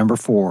 Number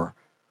 4,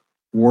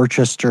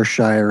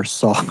 Worcestershire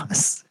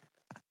sauce.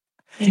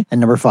 And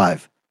number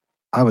 5,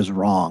 I was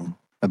wrong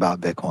about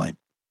Bitcoin.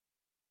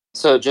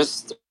 So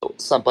just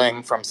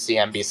something from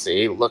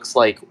CNBC. Looks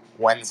like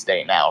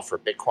Wednesday now for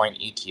Bitcoin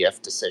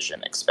ETF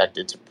decision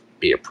expected to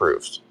be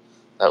approved.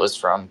 That was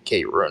from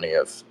Kate Rooney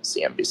of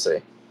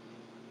CNBC.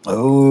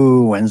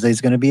 Oh,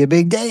 Wednesday's going to be a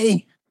big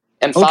day.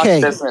 And Fox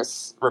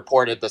Business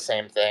reported the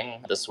same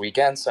thing this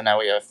weekend. So now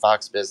we have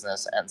Fox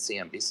Business and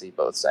CNBC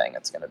both saying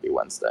it's going to be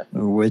Wednesday.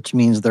 Which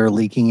means they're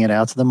leaking it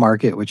out to the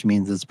market, which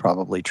means it's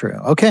probably true.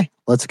 Okay,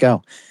 let's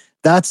go.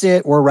 That's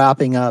it. We're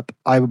wrapping up.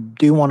 I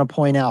do want to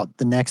point out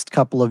the next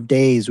couple of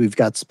days, we've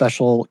got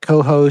special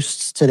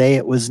co-hosts. Today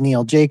it was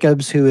Neil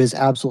Jacobs, who is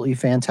absolutely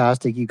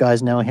fantastic. You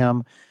guys know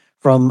him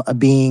from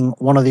being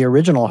one of the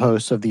original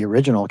hosts of the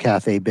original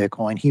Cafe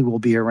Bitcoin. He will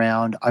be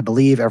around, I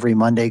believe, every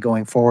Monday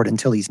going forward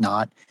until he's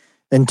not.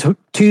 Then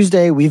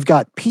Tuesday, we've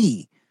got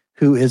P,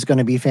 who is going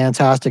to be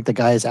fantastic. The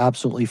guy is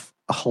absolutely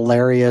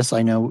hilarious.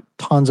 I know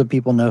tons of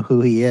people know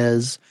who he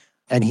is,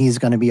 and he's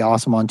going to be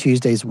awesome on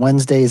Tuesdays.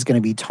 Wednesday is going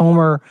to be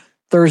Tomer.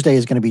 Thursday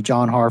is going to be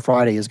John Har.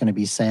 Friday is going to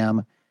be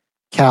Sam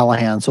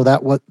Callahan. So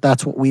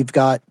that's what we've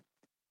got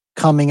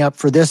coming up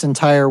for this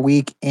entire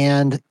week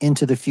and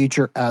into the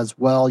future as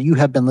well. You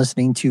have been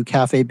listening to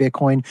Cafe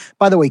Bitcoin.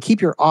 By the way, keep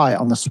your eye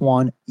on the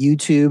Swan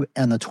YouTube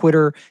and the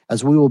Twitter,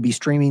 as we will be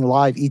streaming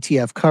live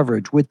ETF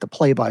coverage with the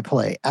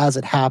play-by-play as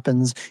it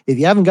happens. If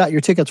you haven't got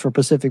your tickets for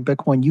Pacific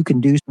Bitcoin, you can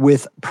do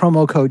with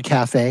promo code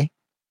CAFE.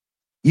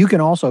 You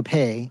can also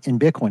pay in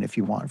Bitcoin if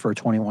you want for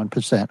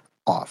 21%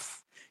 off.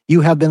 You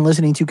have been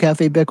listening to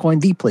Cafe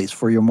Bitcoin, the place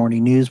for your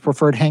morning news,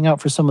 preferred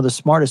hangout for some of the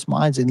smartest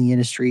minds in the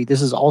industry.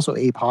 This is also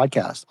a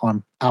podcast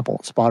on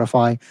Apple,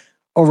 Spotify,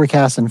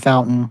 Overcast, and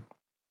Fountain.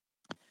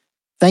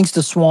 Thanks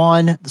to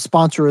Swan, the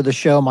sponsor of the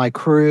show, my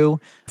crew,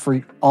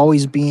 for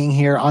always being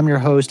here. I'm your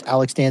host,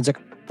 Alex Stanzyk.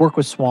 Work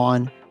with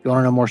Swan. If you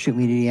want to know more, shoot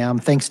me a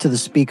DM. Thanks to the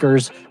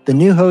speakers, the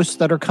new hosts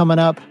that are coming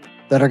up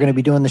that are going to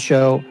be doing the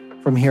show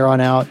from here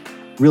on out.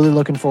 Really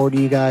looking forward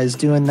to you guys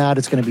doing that.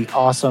 It's going to be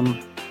awesome.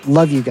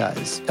 Love you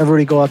guys.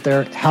 Everybody go out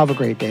there. Have a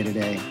great day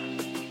today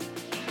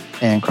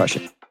and crush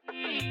it.